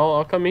 Yeah,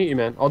 I'll come meet you,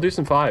 man. I'll do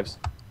some 5s.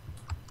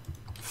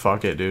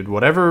 Fuck it, dude.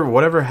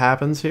 Whatever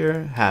happens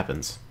here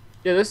happens.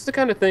 Yeah, this is the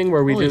kind of thing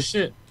where we Holy just.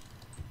 shit.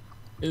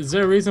 Is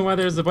there a reason why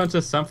there's a bunch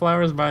of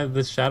sunflowers by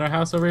this shadow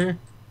house over here?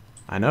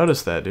 I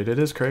noticed that, dude. It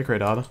is cray-cray,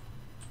 Dada.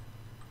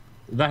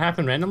 Did that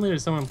happen randomly, or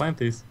did someone plant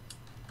these?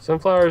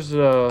 Sunflowers,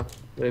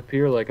 they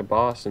appear like a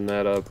boss in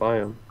that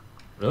biome.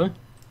 Really?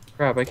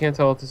 Crap, I can't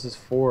tell if this is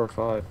 4 or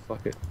 5.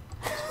 Fuck it.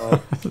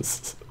 Oh,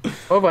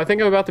 but I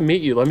think I'm about to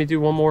meet you. Let me do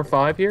one more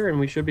 5 here, and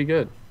we should be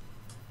good.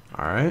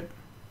 Alright.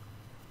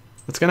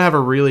 It's gonna have a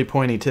really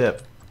pointy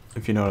tip,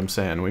 if you know what I'm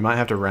saying. We might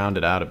have to round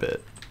it out a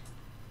bit.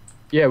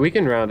 Yeah, we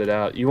can round it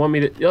out. You want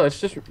me to... Yeah, let's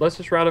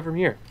just round it from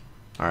here.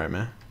 Alright,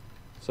 man.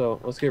 So,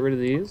 let's get rid of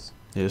these.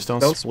 You just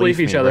don't spleef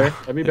each other. Bro.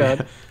 That'd be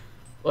bad.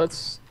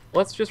 Let's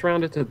just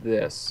round it to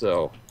this.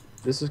 So,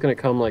 this is going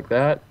to come like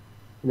that.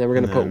 And then we're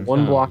going to put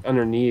one block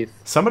underneath.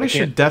 Somebody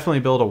should definitely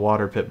build a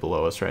water pit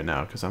below us right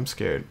now, because I'm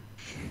scared.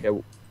 Yeah,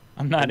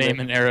 I'm not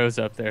aiming arrows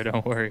up there,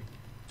 don't worry.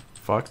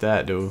 Fuck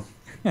that, dude.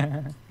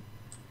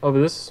 Oh, but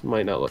this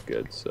might not look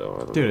good, so I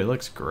don't Dude, know. it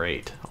looks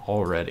great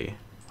already.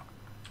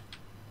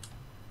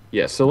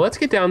 Yeah, so let's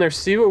get down there,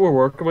 see what we're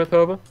working with,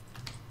 Hova.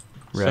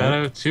 Right.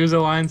 Shadow, choose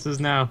alliances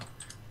now.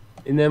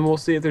 And then we'll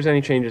see if there's any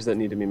changes that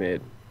need to be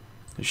made.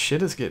 This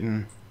shit is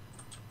getting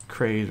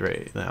crazy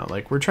right now.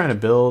 Like, we're trying to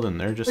build, and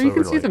they're just you can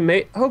over see like... the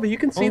maze. Oh, but you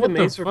can see the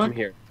maze from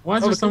here. Why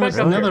is there so much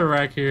nether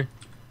rack here?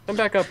 Come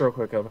back up real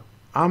quick, Hova.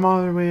 I'm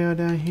all the way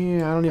down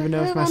here. I don't even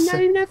know if my... I'm not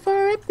even that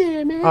far up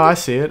there, man. Oh, I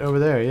see it over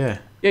there, yeah.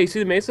 Yeah, you see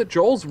the mesa?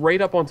 Joel's right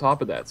up on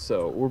top of that,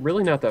 so we're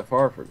really not that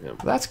far from him.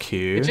 That's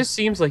cute. It just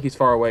seems like he's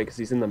far away because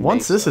he's in the mesa.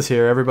 Once this is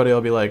here, everybody will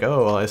be like,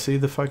 oh, well, I see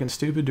the fucking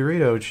stupid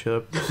Dorito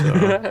chip,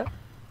 so...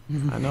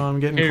 I know I'm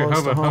getting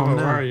close to home now.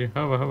 Where are you?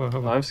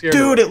 Hova. I'm scared.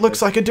 Dude, it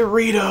looks like a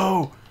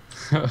Dorito!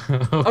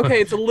 Okay,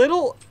 it's a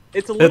little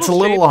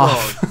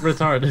off.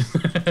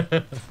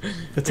 Retarded.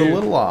 It's a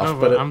little off,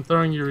 but I'm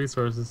throwing you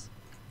resources.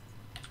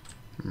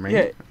 Man.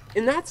 Yeah,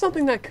 and that's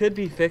something that could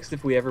be fixed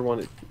if we ever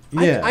wanted.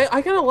 Yeah.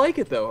 I kind of like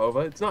it though, Hova.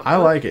 It's not. I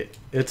like it.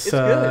 It's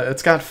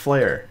got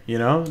flair, you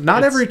know?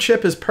 Not every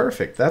chip is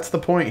perfect. That's the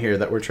point here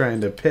that we're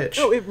trying to pitch.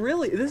 No,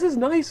 this is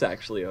nice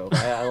actually, Hova.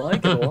 I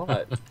like it a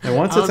lot. And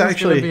once it's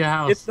actually...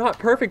 It's not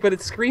perfect, but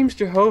it screams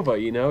Jahova,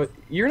 you know?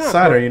 You're not...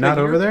 Side, are you not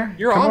over there?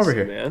 You're Come awesome, over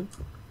here. Man.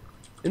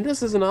 And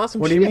this is an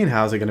awesome What do you mean,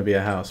 how's it going to be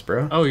a house,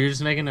 bro? Oh, you're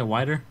just making it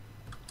wider?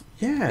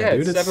 Yeah,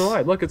 dude, it's 7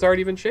 wide. Look, it's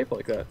already been shaped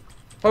like that.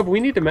 Oh, but we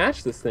need to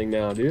match this thing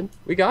now, dude.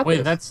 We got this.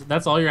 Wait,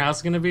 that's all your house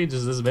is going to be?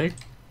 Just this big?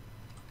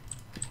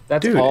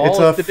 That's dude, all.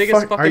 It's the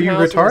biggest fucking are you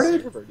house retarded? On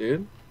the server,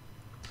 dude.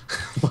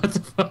 What the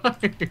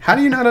fuck? How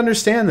do you not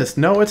understand this?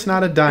 No, it's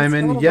not a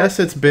diamond. Yes,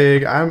 it's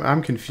big.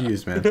 I'm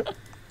confused, man.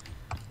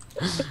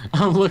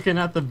 I'm looking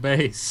at the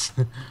base.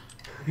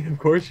 Of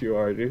course you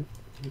are, dude.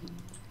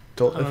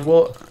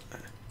 Well...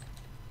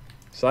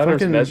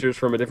 Sidearms measures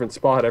from a different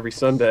spot every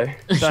Sunday.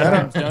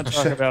 Don't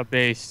talk about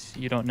base.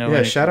 You don't know.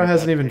 Yeah, Shadow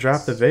hasn't even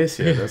dropped the base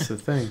yet. That's the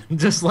thing.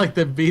 Just like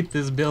the beat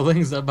this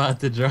building's about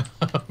to drop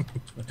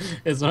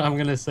is what I'm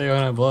gonna say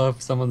when I blow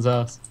up someone's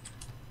house.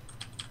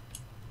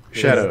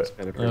 Shadow,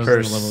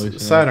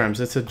 Sidearms,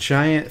 it's a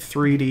giant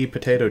 3D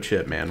potato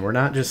chip, man. We're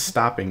not just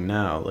stopping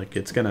now. Like,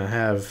 it's gonna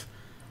have...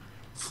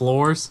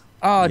 Floors?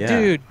 Oh, yeah,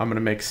 dude. I'm gonna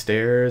make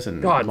stairs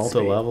and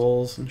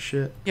multi-levels and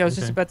shit. Yeah, I was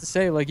just about to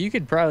say, like, you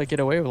could probably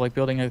get away with, like,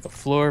 building, like, a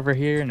floor over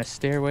here and a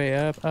stairway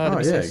up. Oh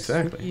yeah,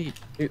 exactly.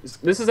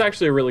 This is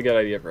actually a really good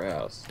idea for a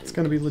house. It's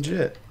gonna be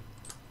legit.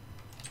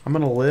 I'm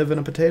gonna live in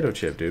a potato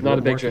chip, dude. Not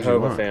a big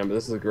Jahova fan, but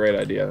this is a great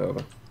idea,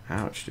 Hova.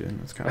 Ouch, dude.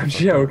 That's kind of I'm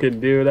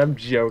joking, dude. I'm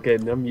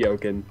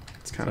joking.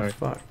 It's kind of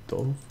fucked,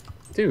 though.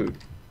 Dude,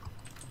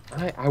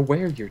 I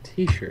wear your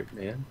t-shirt,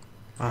 man.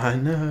 I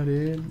know,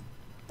 dude.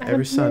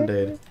 Every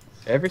Sunday.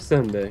 Every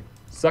Sunday.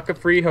 Sucker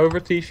free Hova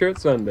t-shirt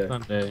Sunday.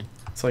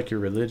 It's like your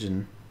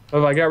religion.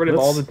 Oh, I got rid of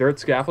all the dirt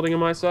scaffolding on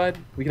my side.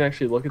 We can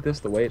actually look at this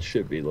the way it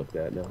should be looked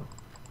at now.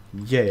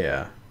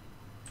 Yeah.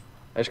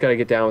 I just gotta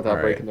get down without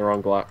breaking the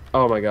wrong block.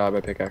 Oh my god,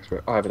 my pickaxe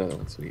broke. Oh, I have another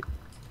one. Sweet.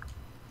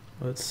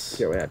 Let's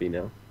get happy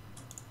now.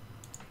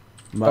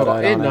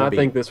 I did not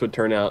think this would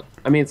turn out.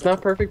 I mean, it's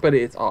not perfect, but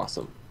it's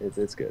awesome.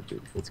 It's good,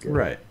 dude. It's good.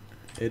 Right.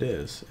 It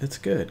is. It's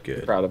good.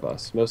 Good. Proud of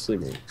us. Mostly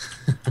me.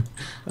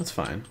 That's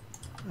fine.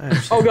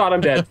 Oh god,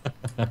 I'm dead.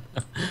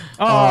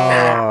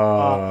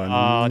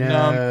 Oh, no.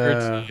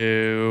 Number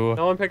 2.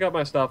 No one pick up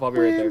my stuff. I'll be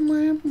right there.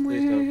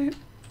 Please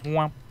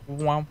don't.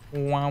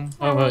 Oh,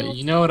 but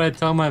you know what I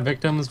tell my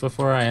victims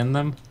before I end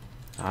them?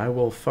 I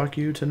will fuck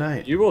you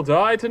tonight. You will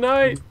die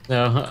tonight.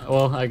 No,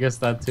 well, I guess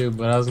that too,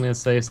 but I was gonna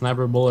say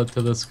sniper bullet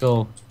to the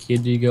skull.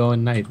 Kid, you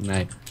going night.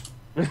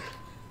 Do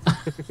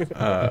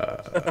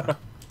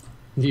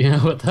you know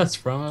what that's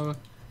from?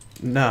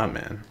 Nah,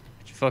 man.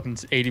 Fucking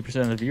 80%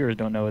 of the viewers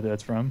don't know what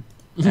that's from.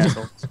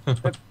 Assholes.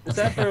 Is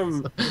that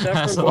from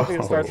something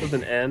that starts with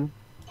an N?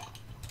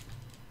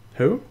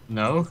 Who?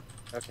 No.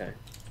 Okay.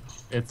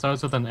 It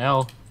starts with an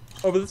L.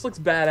 Oh, but this looks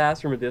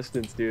badass from a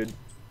distance, dude.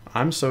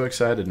 I'm so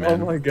excited,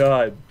 man. Oh my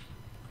god.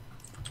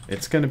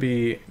 It's gonna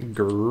be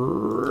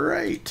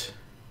great.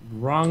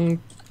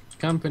 Wrong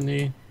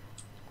company.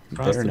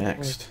 They're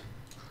next.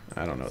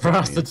 I don't know what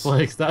Frosted that means.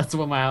 Flakes, that's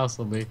what my house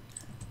will be.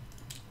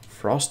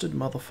 Frosted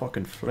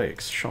motherfucking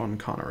Flakes, Sean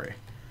Connery.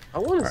 I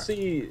want to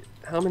see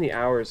how many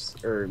hours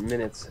or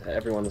minutes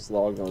everyone has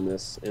logged on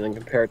this and then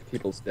compare it to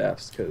people's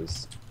deaths,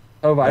 because...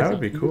 Oh, that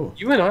would be cool.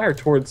 You and I are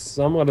towards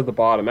somewhat of the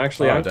bottom.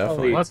 Actually, I'm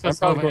definitely.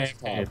 probably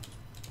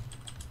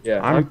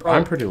yeah,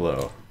 I'm pretty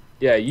low.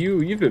 Yeah,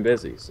 you've been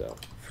busy, so.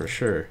 For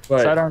sure.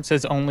 But Sidearms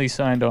says only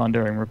signed on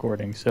during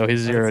recording, so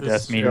his 0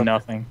 deaths mean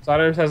nothing.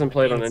 Sidearms hasn't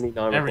played on any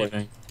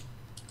non-recording.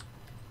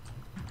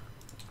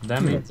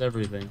 That means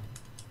everything.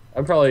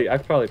 I've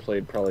probably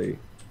played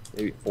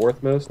maybe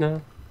 4th most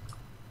now.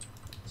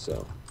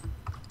 So,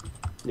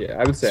 yeah,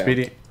 I would say.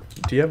 Speedy,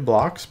 do you have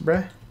blocks,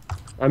 bruh?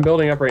 I'm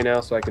building up right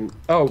now so I can.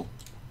 Oh,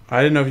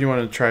 I didn't know if you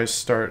wanted to try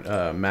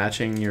start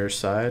matching your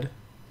side.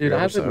 Dude,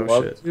 I would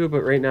love to,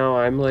 but right now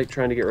I'm like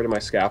trying to get rid of my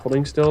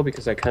scaffolding still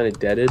because I kind of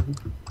deaded.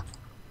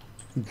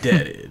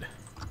 Deaded.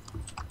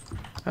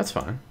 That's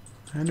fine.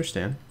 I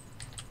understand.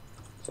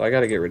 So I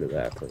got to get rid of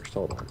that first.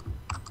 Hold on.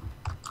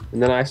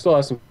 And then I still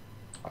have some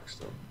blocks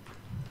still.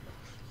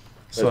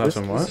 Still have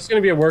some what? This is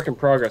going to be a work in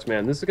progress,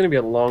 man. This is going to be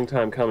a long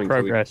time coming.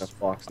 Progress.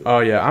 Blocks oh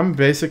yeah, I'm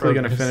basically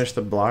going to finish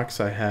the blocks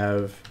I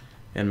have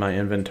in my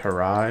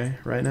inventory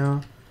right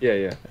now. Yeah,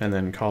 yeah. And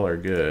then call her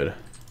good.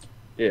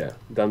 Yeah,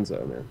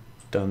 Dunzo, man.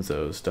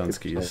 Dunzos,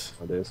 Dunskies.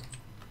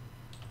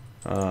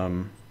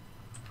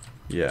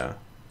 Yeah.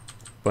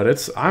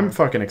 But I'm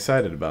fucking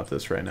excited about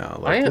this right now.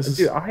 Like,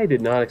 Dude, I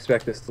did not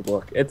expect this to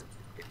look. It's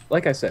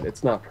like I said,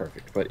 it's not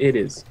perfect, but it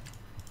is.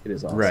 It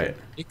is awesome. Right.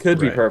 It could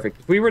be perfect.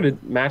 If we were to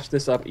match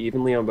this up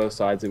evenly on both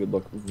sides, it would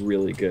look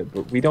really good.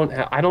 But we don't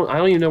have. I don't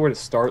even know where to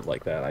start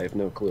like that. I have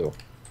no clue.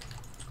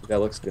 That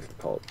looks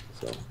difficult.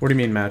 So. What do you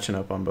mean matching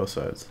up on both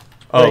sides?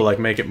 Oh, like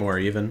make it more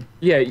even?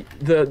 Yeah,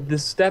 the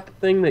step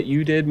thing that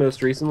you did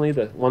most recently,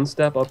 the one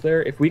step up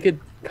there. If we could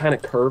kind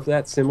of curve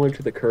that similar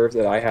to the curve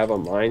that I have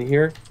on mine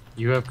here.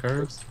 You have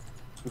curves.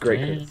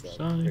 Great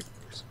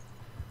curves.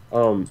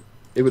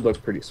 It would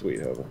look pretty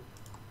sweet, Hova.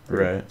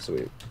 Right.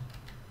 Sweet.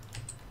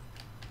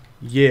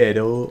 Yeah,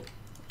 though.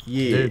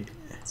 Yeah. Dude,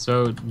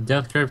 so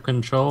death curve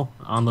control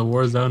on the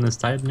war zone is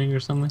tightening or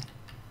something?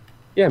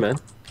 Yeah, man.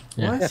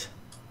 Yeah. What?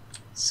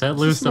 Set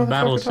loose the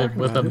battleship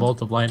with a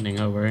bolt of lightning.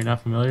 Over. Are you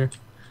not familiar?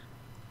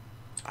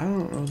 I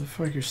don't know what the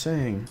fuck you're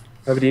saying.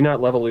 Oh, do you not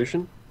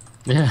Levolution?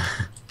 Yeah.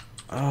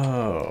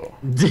 Oh.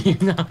 Do you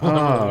not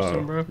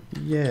Levolution, bro?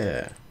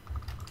 Yeah.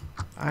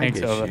 I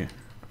get you.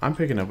 I'm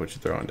picking up what you're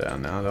throwing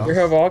down now, though. Here,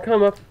 Hova, I'll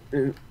come up.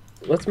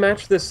 Let's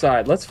match this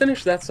side. Let's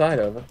finish that side,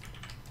 Hova.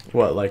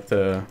 What, like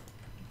the...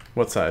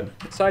 What side?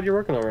 The side you're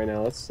working on right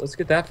now. Let's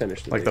get that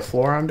finished. Like the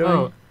floor I'm doing?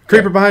 Oh.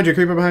 Creeper behind you,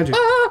 creeper behind you.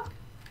 Ah!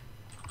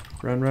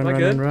 Run.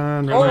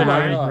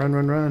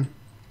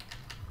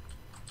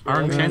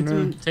 Our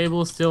enchantment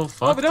table is still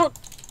fucked. Oh, but don't!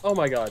 Oh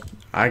my god.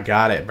 I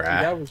got it,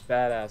 brah. That was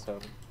badass,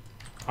 Hova.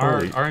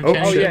 Our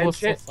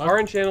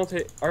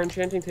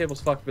enchanting table's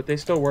fucked, but they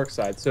still work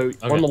side. So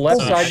on the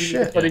left side you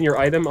need to put in your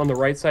item, on the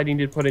right side you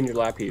need to put in your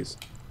lapis.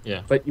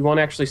 Yeah. But you won't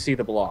actually see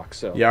the block,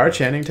 so. Yeah, our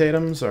chanting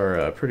tables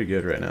are pretty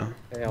good right now.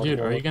 Dude,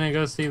 are you gonna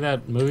go see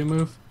that movie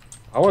move?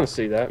 I want to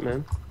see that,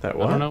 man. That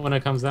what? I don't know when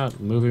it comes out.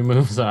 Movie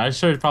moves. I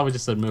should probably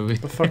just said movie.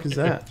 The fuck is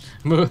that?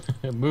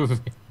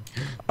 Movie.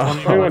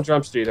 21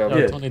 Jump Street, Hova.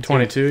 Yeah,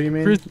 22 you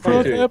mean?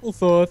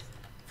 Applethought.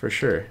 For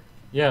sure.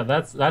 Yeah,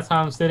 that's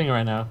how I'm sitting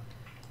right now.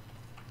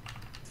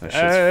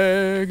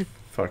 That shit's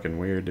fucking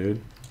weird,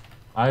 dude.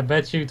 I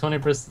bet you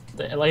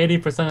 20%, like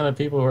 80% of the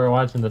people who are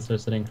watching this are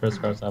sitting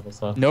crisscross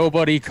applesauce.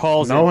 Nobody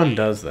calls it. No one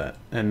does that,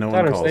 and no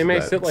one calls it that. They may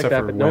sit like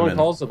that, but no one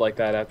calls it like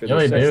that after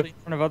this. They do. In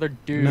front of other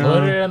dudes.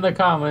 Put it in the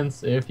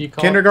comments if you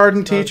call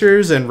Kindergarten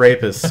teachers and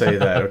rapists say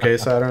that, okay,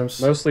 Sidearms?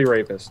 Mostly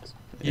rapists.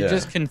 You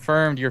just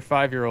confirmed your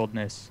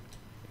 5-year-oldness.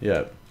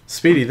 Yeah.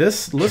 Speedy,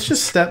 let's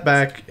just step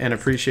back and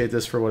appreciate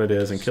this for what it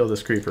is and kill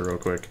this creeper real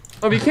quick.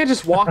 Oh, but you can't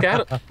just walk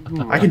at it.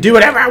 I can do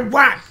whatever I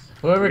want!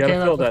 Whoever came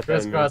up with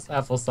crisscross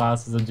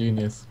applesauce is a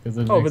genius.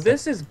 Oh, but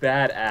this is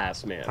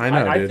badass, man. I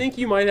know, I think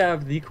you might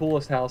have the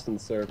coolest house in the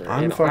server.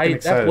 I'm fucking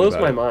excited that blows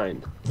about my it.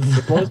 mind.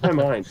 It blows my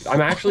mind. I'm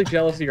actually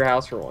jealous of your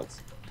house for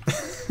once.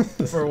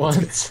 For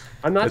once.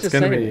 I'm not just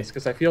saying this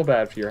because I feel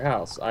bad for your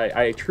house.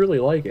 I truly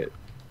like it.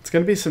 It's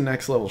gonna be some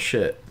next level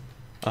shit.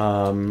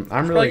 I'm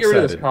really excited. Get rid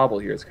of this excited. cobble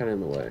here. It's kind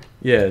of in the way.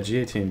 Yeah,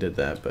 G18 did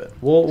that, but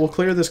we'll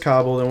clear this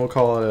cobble, then we'll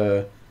call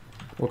it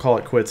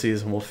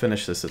quitsies, and we'll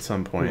finish this at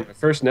some point. My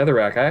first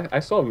netherrack. I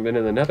still haven't been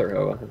in the nether,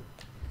 Hova.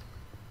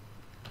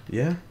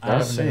 Yeah,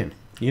 that's the same.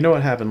 You know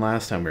what happened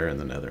last time we were in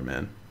the nether,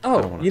 man.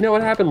 Oh, you know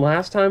what happened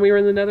last time we were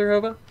in the nether,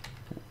 Hova?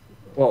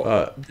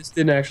 Well, this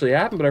didn't actually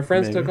happen, but our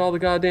friends took all the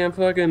goddamn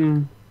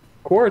fucking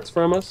quartz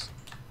from us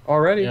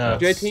already. Yes.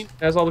 J18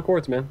 has all the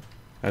quartz, man.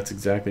 That's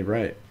exactly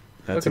right.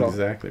 That's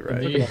exactly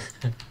right. Indeed.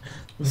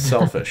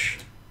 Selfish.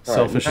 All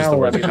Selfish right, is the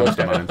word that now comes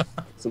to mind.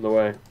 It's in the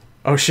way.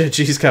 Oh shit,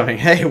 G's coming.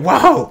 Hey,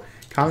 whoa!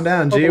 Calm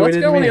down, G. Let's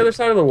go on the it. other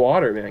side of the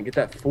water, man. Get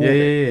that full.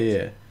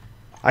 Yeah.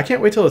 I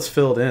can't wait till it's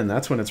filled in.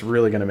 That's when it's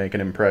really gonna make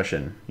an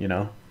impression, you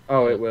know?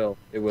 Oh, it will.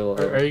 It will.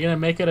 Are you gonna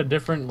make it a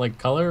different like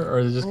color, or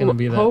is it just gonna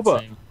be that Hova.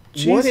 same?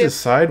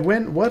 Jesus,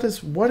 Sidewind. What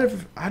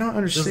if I don't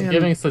understand? Just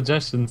giving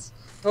suggestions.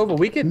 Hova,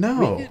 we could.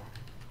 No.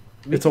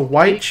 It's a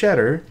white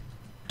cheddar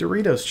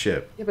Doritos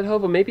chip. Yeah, but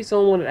Hova, maybe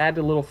someone wanted to add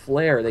a little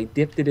flair. They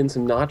dipped it in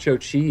some nacho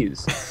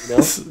cheese. You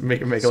know?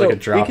 make it like a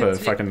drop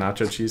of fucking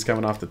nacho cheese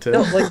coming off the tip.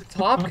 No, like the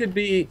top could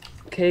be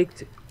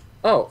caked.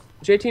 Oh,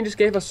 J18 just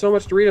gave us so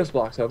much Doritos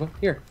blocks, Hova.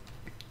 Here.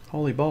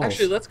 Holy balls.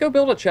 Actually, let's go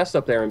build a chest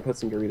up there and put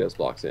some Doritos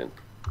blocks in.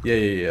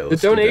 Yeah. The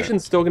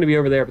donation's still going to be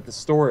over there, but the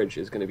storage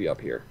is going to be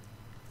up here.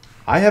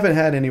 I haven't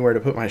had anywhere to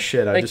put my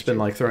shit. I've just been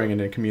like throwing it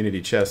in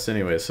community chests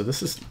anyway. So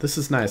this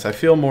is nice. I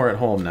feel more at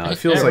home now. It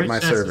feels like my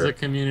server. Is a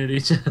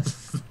community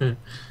chest.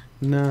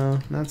 No,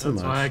 not so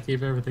much. That's why I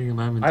keep everything in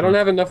my inventory. I don't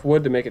have enough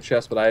wood to make a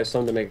chest, but I have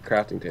some to make a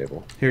crafting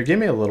table. Here, give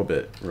me a little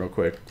bit, real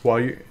quick. While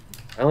you,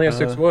 I only have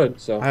 6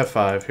 wood, so. I have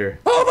 5 here.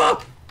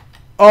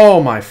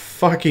 Oh my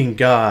fucking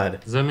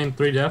god! Does that mean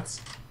 3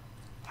 deaths?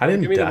 I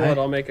didn't Give me die. the wood.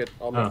 I'll make it.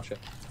 I'll make a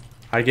chest.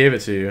 I gave it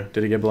to you.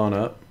 Did it get blown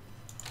up?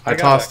 I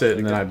tossed it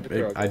and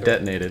then I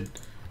detonated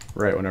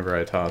right whenever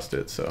I tossed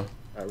it. So.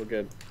 Alright, we're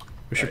good.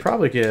 We should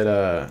probably get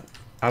I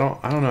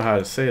don't know how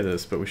to say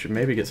this, but we should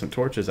maybe get some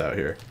torches out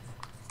here.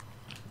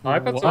 I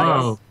put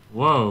some.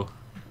 Whoa.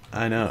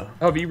 I know.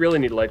 Oh, but you really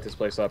need to light this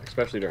place up,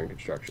 especially during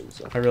construction.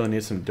 So. I really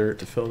need some dirt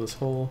to fill this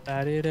hole.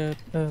 Light it up,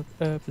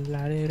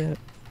 light it up.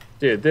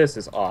 Dude, this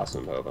is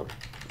awesome, Hova.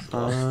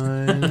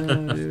 I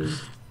know, dude.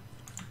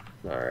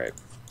 Alright.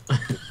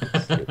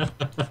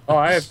 Oh,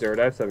 I have dirt.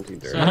 I have 17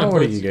 dirt. Now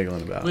what are you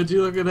giggling about? Would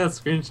you look at that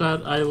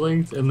screenshot I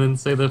linked and then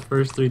say the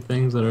first 3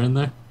 things that are in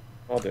there?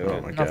 I'll do it. My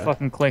I'm God. not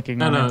fucking clicking.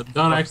 No,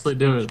 don't actually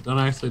do it. Don't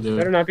actually do it.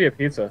 Better not be a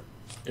pizza.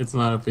 It's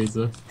not a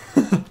pizza.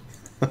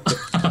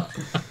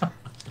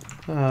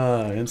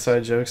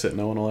 Inside jokes that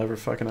no one will ever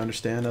fucking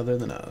understand other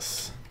than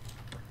us.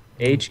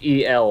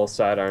 HEL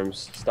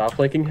sidearms. Stop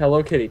linking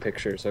Hello Kitty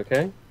pictures,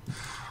 okay?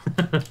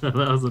 That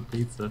was a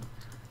pizza.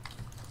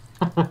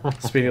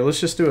 Speedy, let's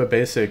just do a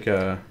basic,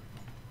 that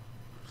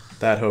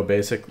hoe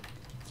basic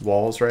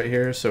walls right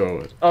here.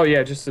 So oh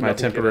yeah, just so my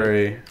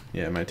temporary,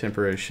 my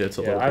temporary shit's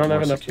a little bit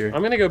more secure.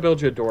 I'm gonna go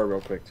build you a door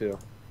real quick too.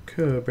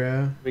 Cool,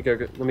 bro.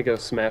 Let me go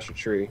smash a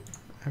tree.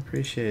 I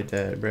appreciate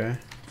that, bro.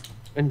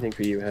 Anything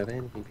for you, have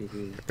anything for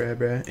you,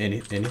 bro.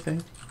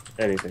 Anything?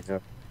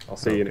 Anything. I'll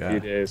see you in a few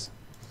days.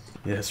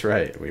 Yes,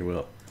 right. We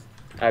will.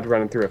 I'd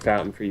run through a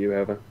fountain for you,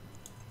 Eva.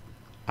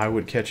 I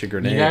would catch a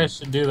grenade. You guys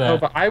should do that. Oh,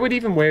 but I would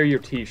even wear your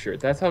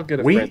T-shirt. That's how good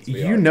of friends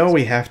we are. You know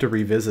we have to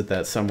revisit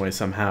that some way,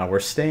 somehow.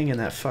 We're staying in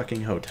that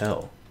fucking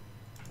hotel.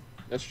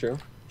 That's true.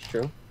 It's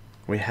true.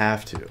 We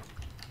have to.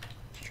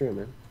 It's true,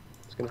 man.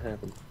 It's gonna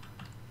happen.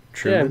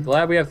 True. Yeah, I'm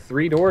glad we have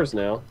 3 doors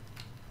now.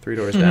 3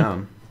 doors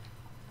down.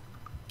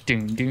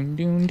 Doom, doom,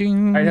 doom,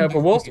 doom. I know,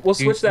 but we'll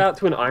switch that out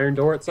to an iron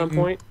door at some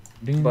point.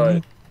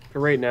 But for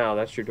right now,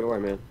 that's your door,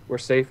 man. We're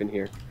safe in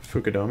here.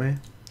 Fukudome?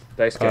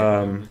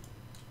 Daisuke.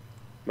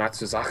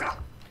 Matsuzaka.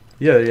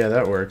 Yeah,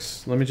 that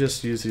works. Let me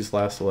just use these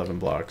last 11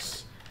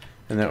 blocks.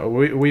 And then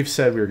we've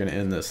said we were going to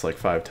end this like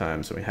 5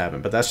 times, and we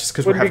haven't. But that's just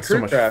because we're having so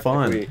much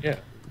fun.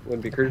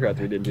 Wouldn't be CrewCraft if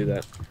we didn't do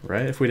that.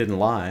 Right? If we didn't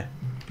lie.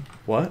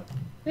 What?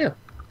 Yeah.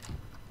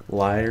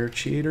 Liar,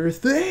 cheater,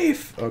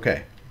 thief!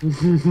 Okay.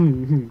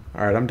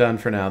 Alright, I'm done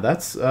for now.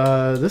 That's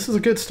this is a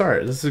good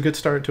start. This is a good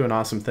start to an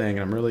awesome thing,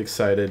 and I'm really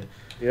excited.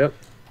 Yep.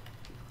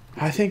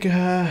 I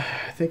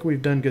think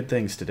we've done good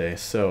things today.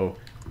 So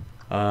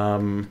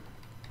on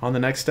the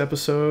next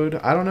episode,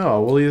 I don't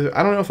know.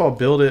 I don't know if I'll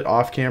build it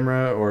off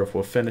camera or if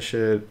we'll finish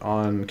it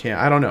on cam.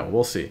 I don't know.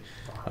 We'll see.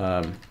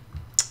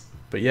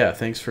 But yeah,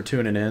 thanks for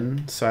tuning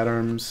in.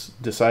 Sidearms,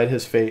 decide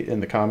his fate in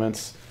the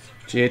comments.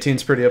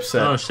 G18's pretty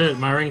upset. Oh shit,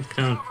 my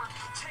ringtone.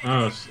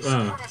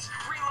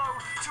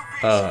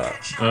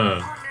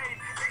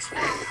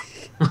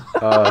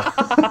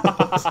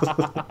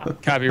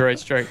 Copyright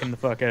striking the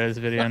fuck out of this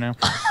video now.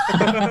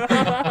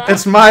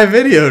 It's my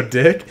video,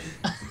 dick.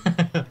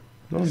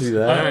 Don't do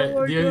that.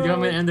 Alright, do you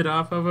want me to end it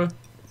off, Ova?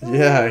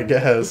 Yeah, I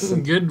guess.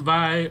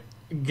 Goodbye,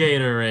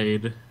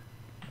 Gatorade.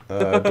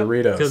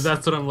 Doritos. Because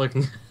that's what I'm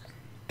looking.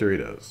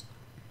 Doritos.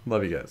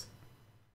 Love you guys.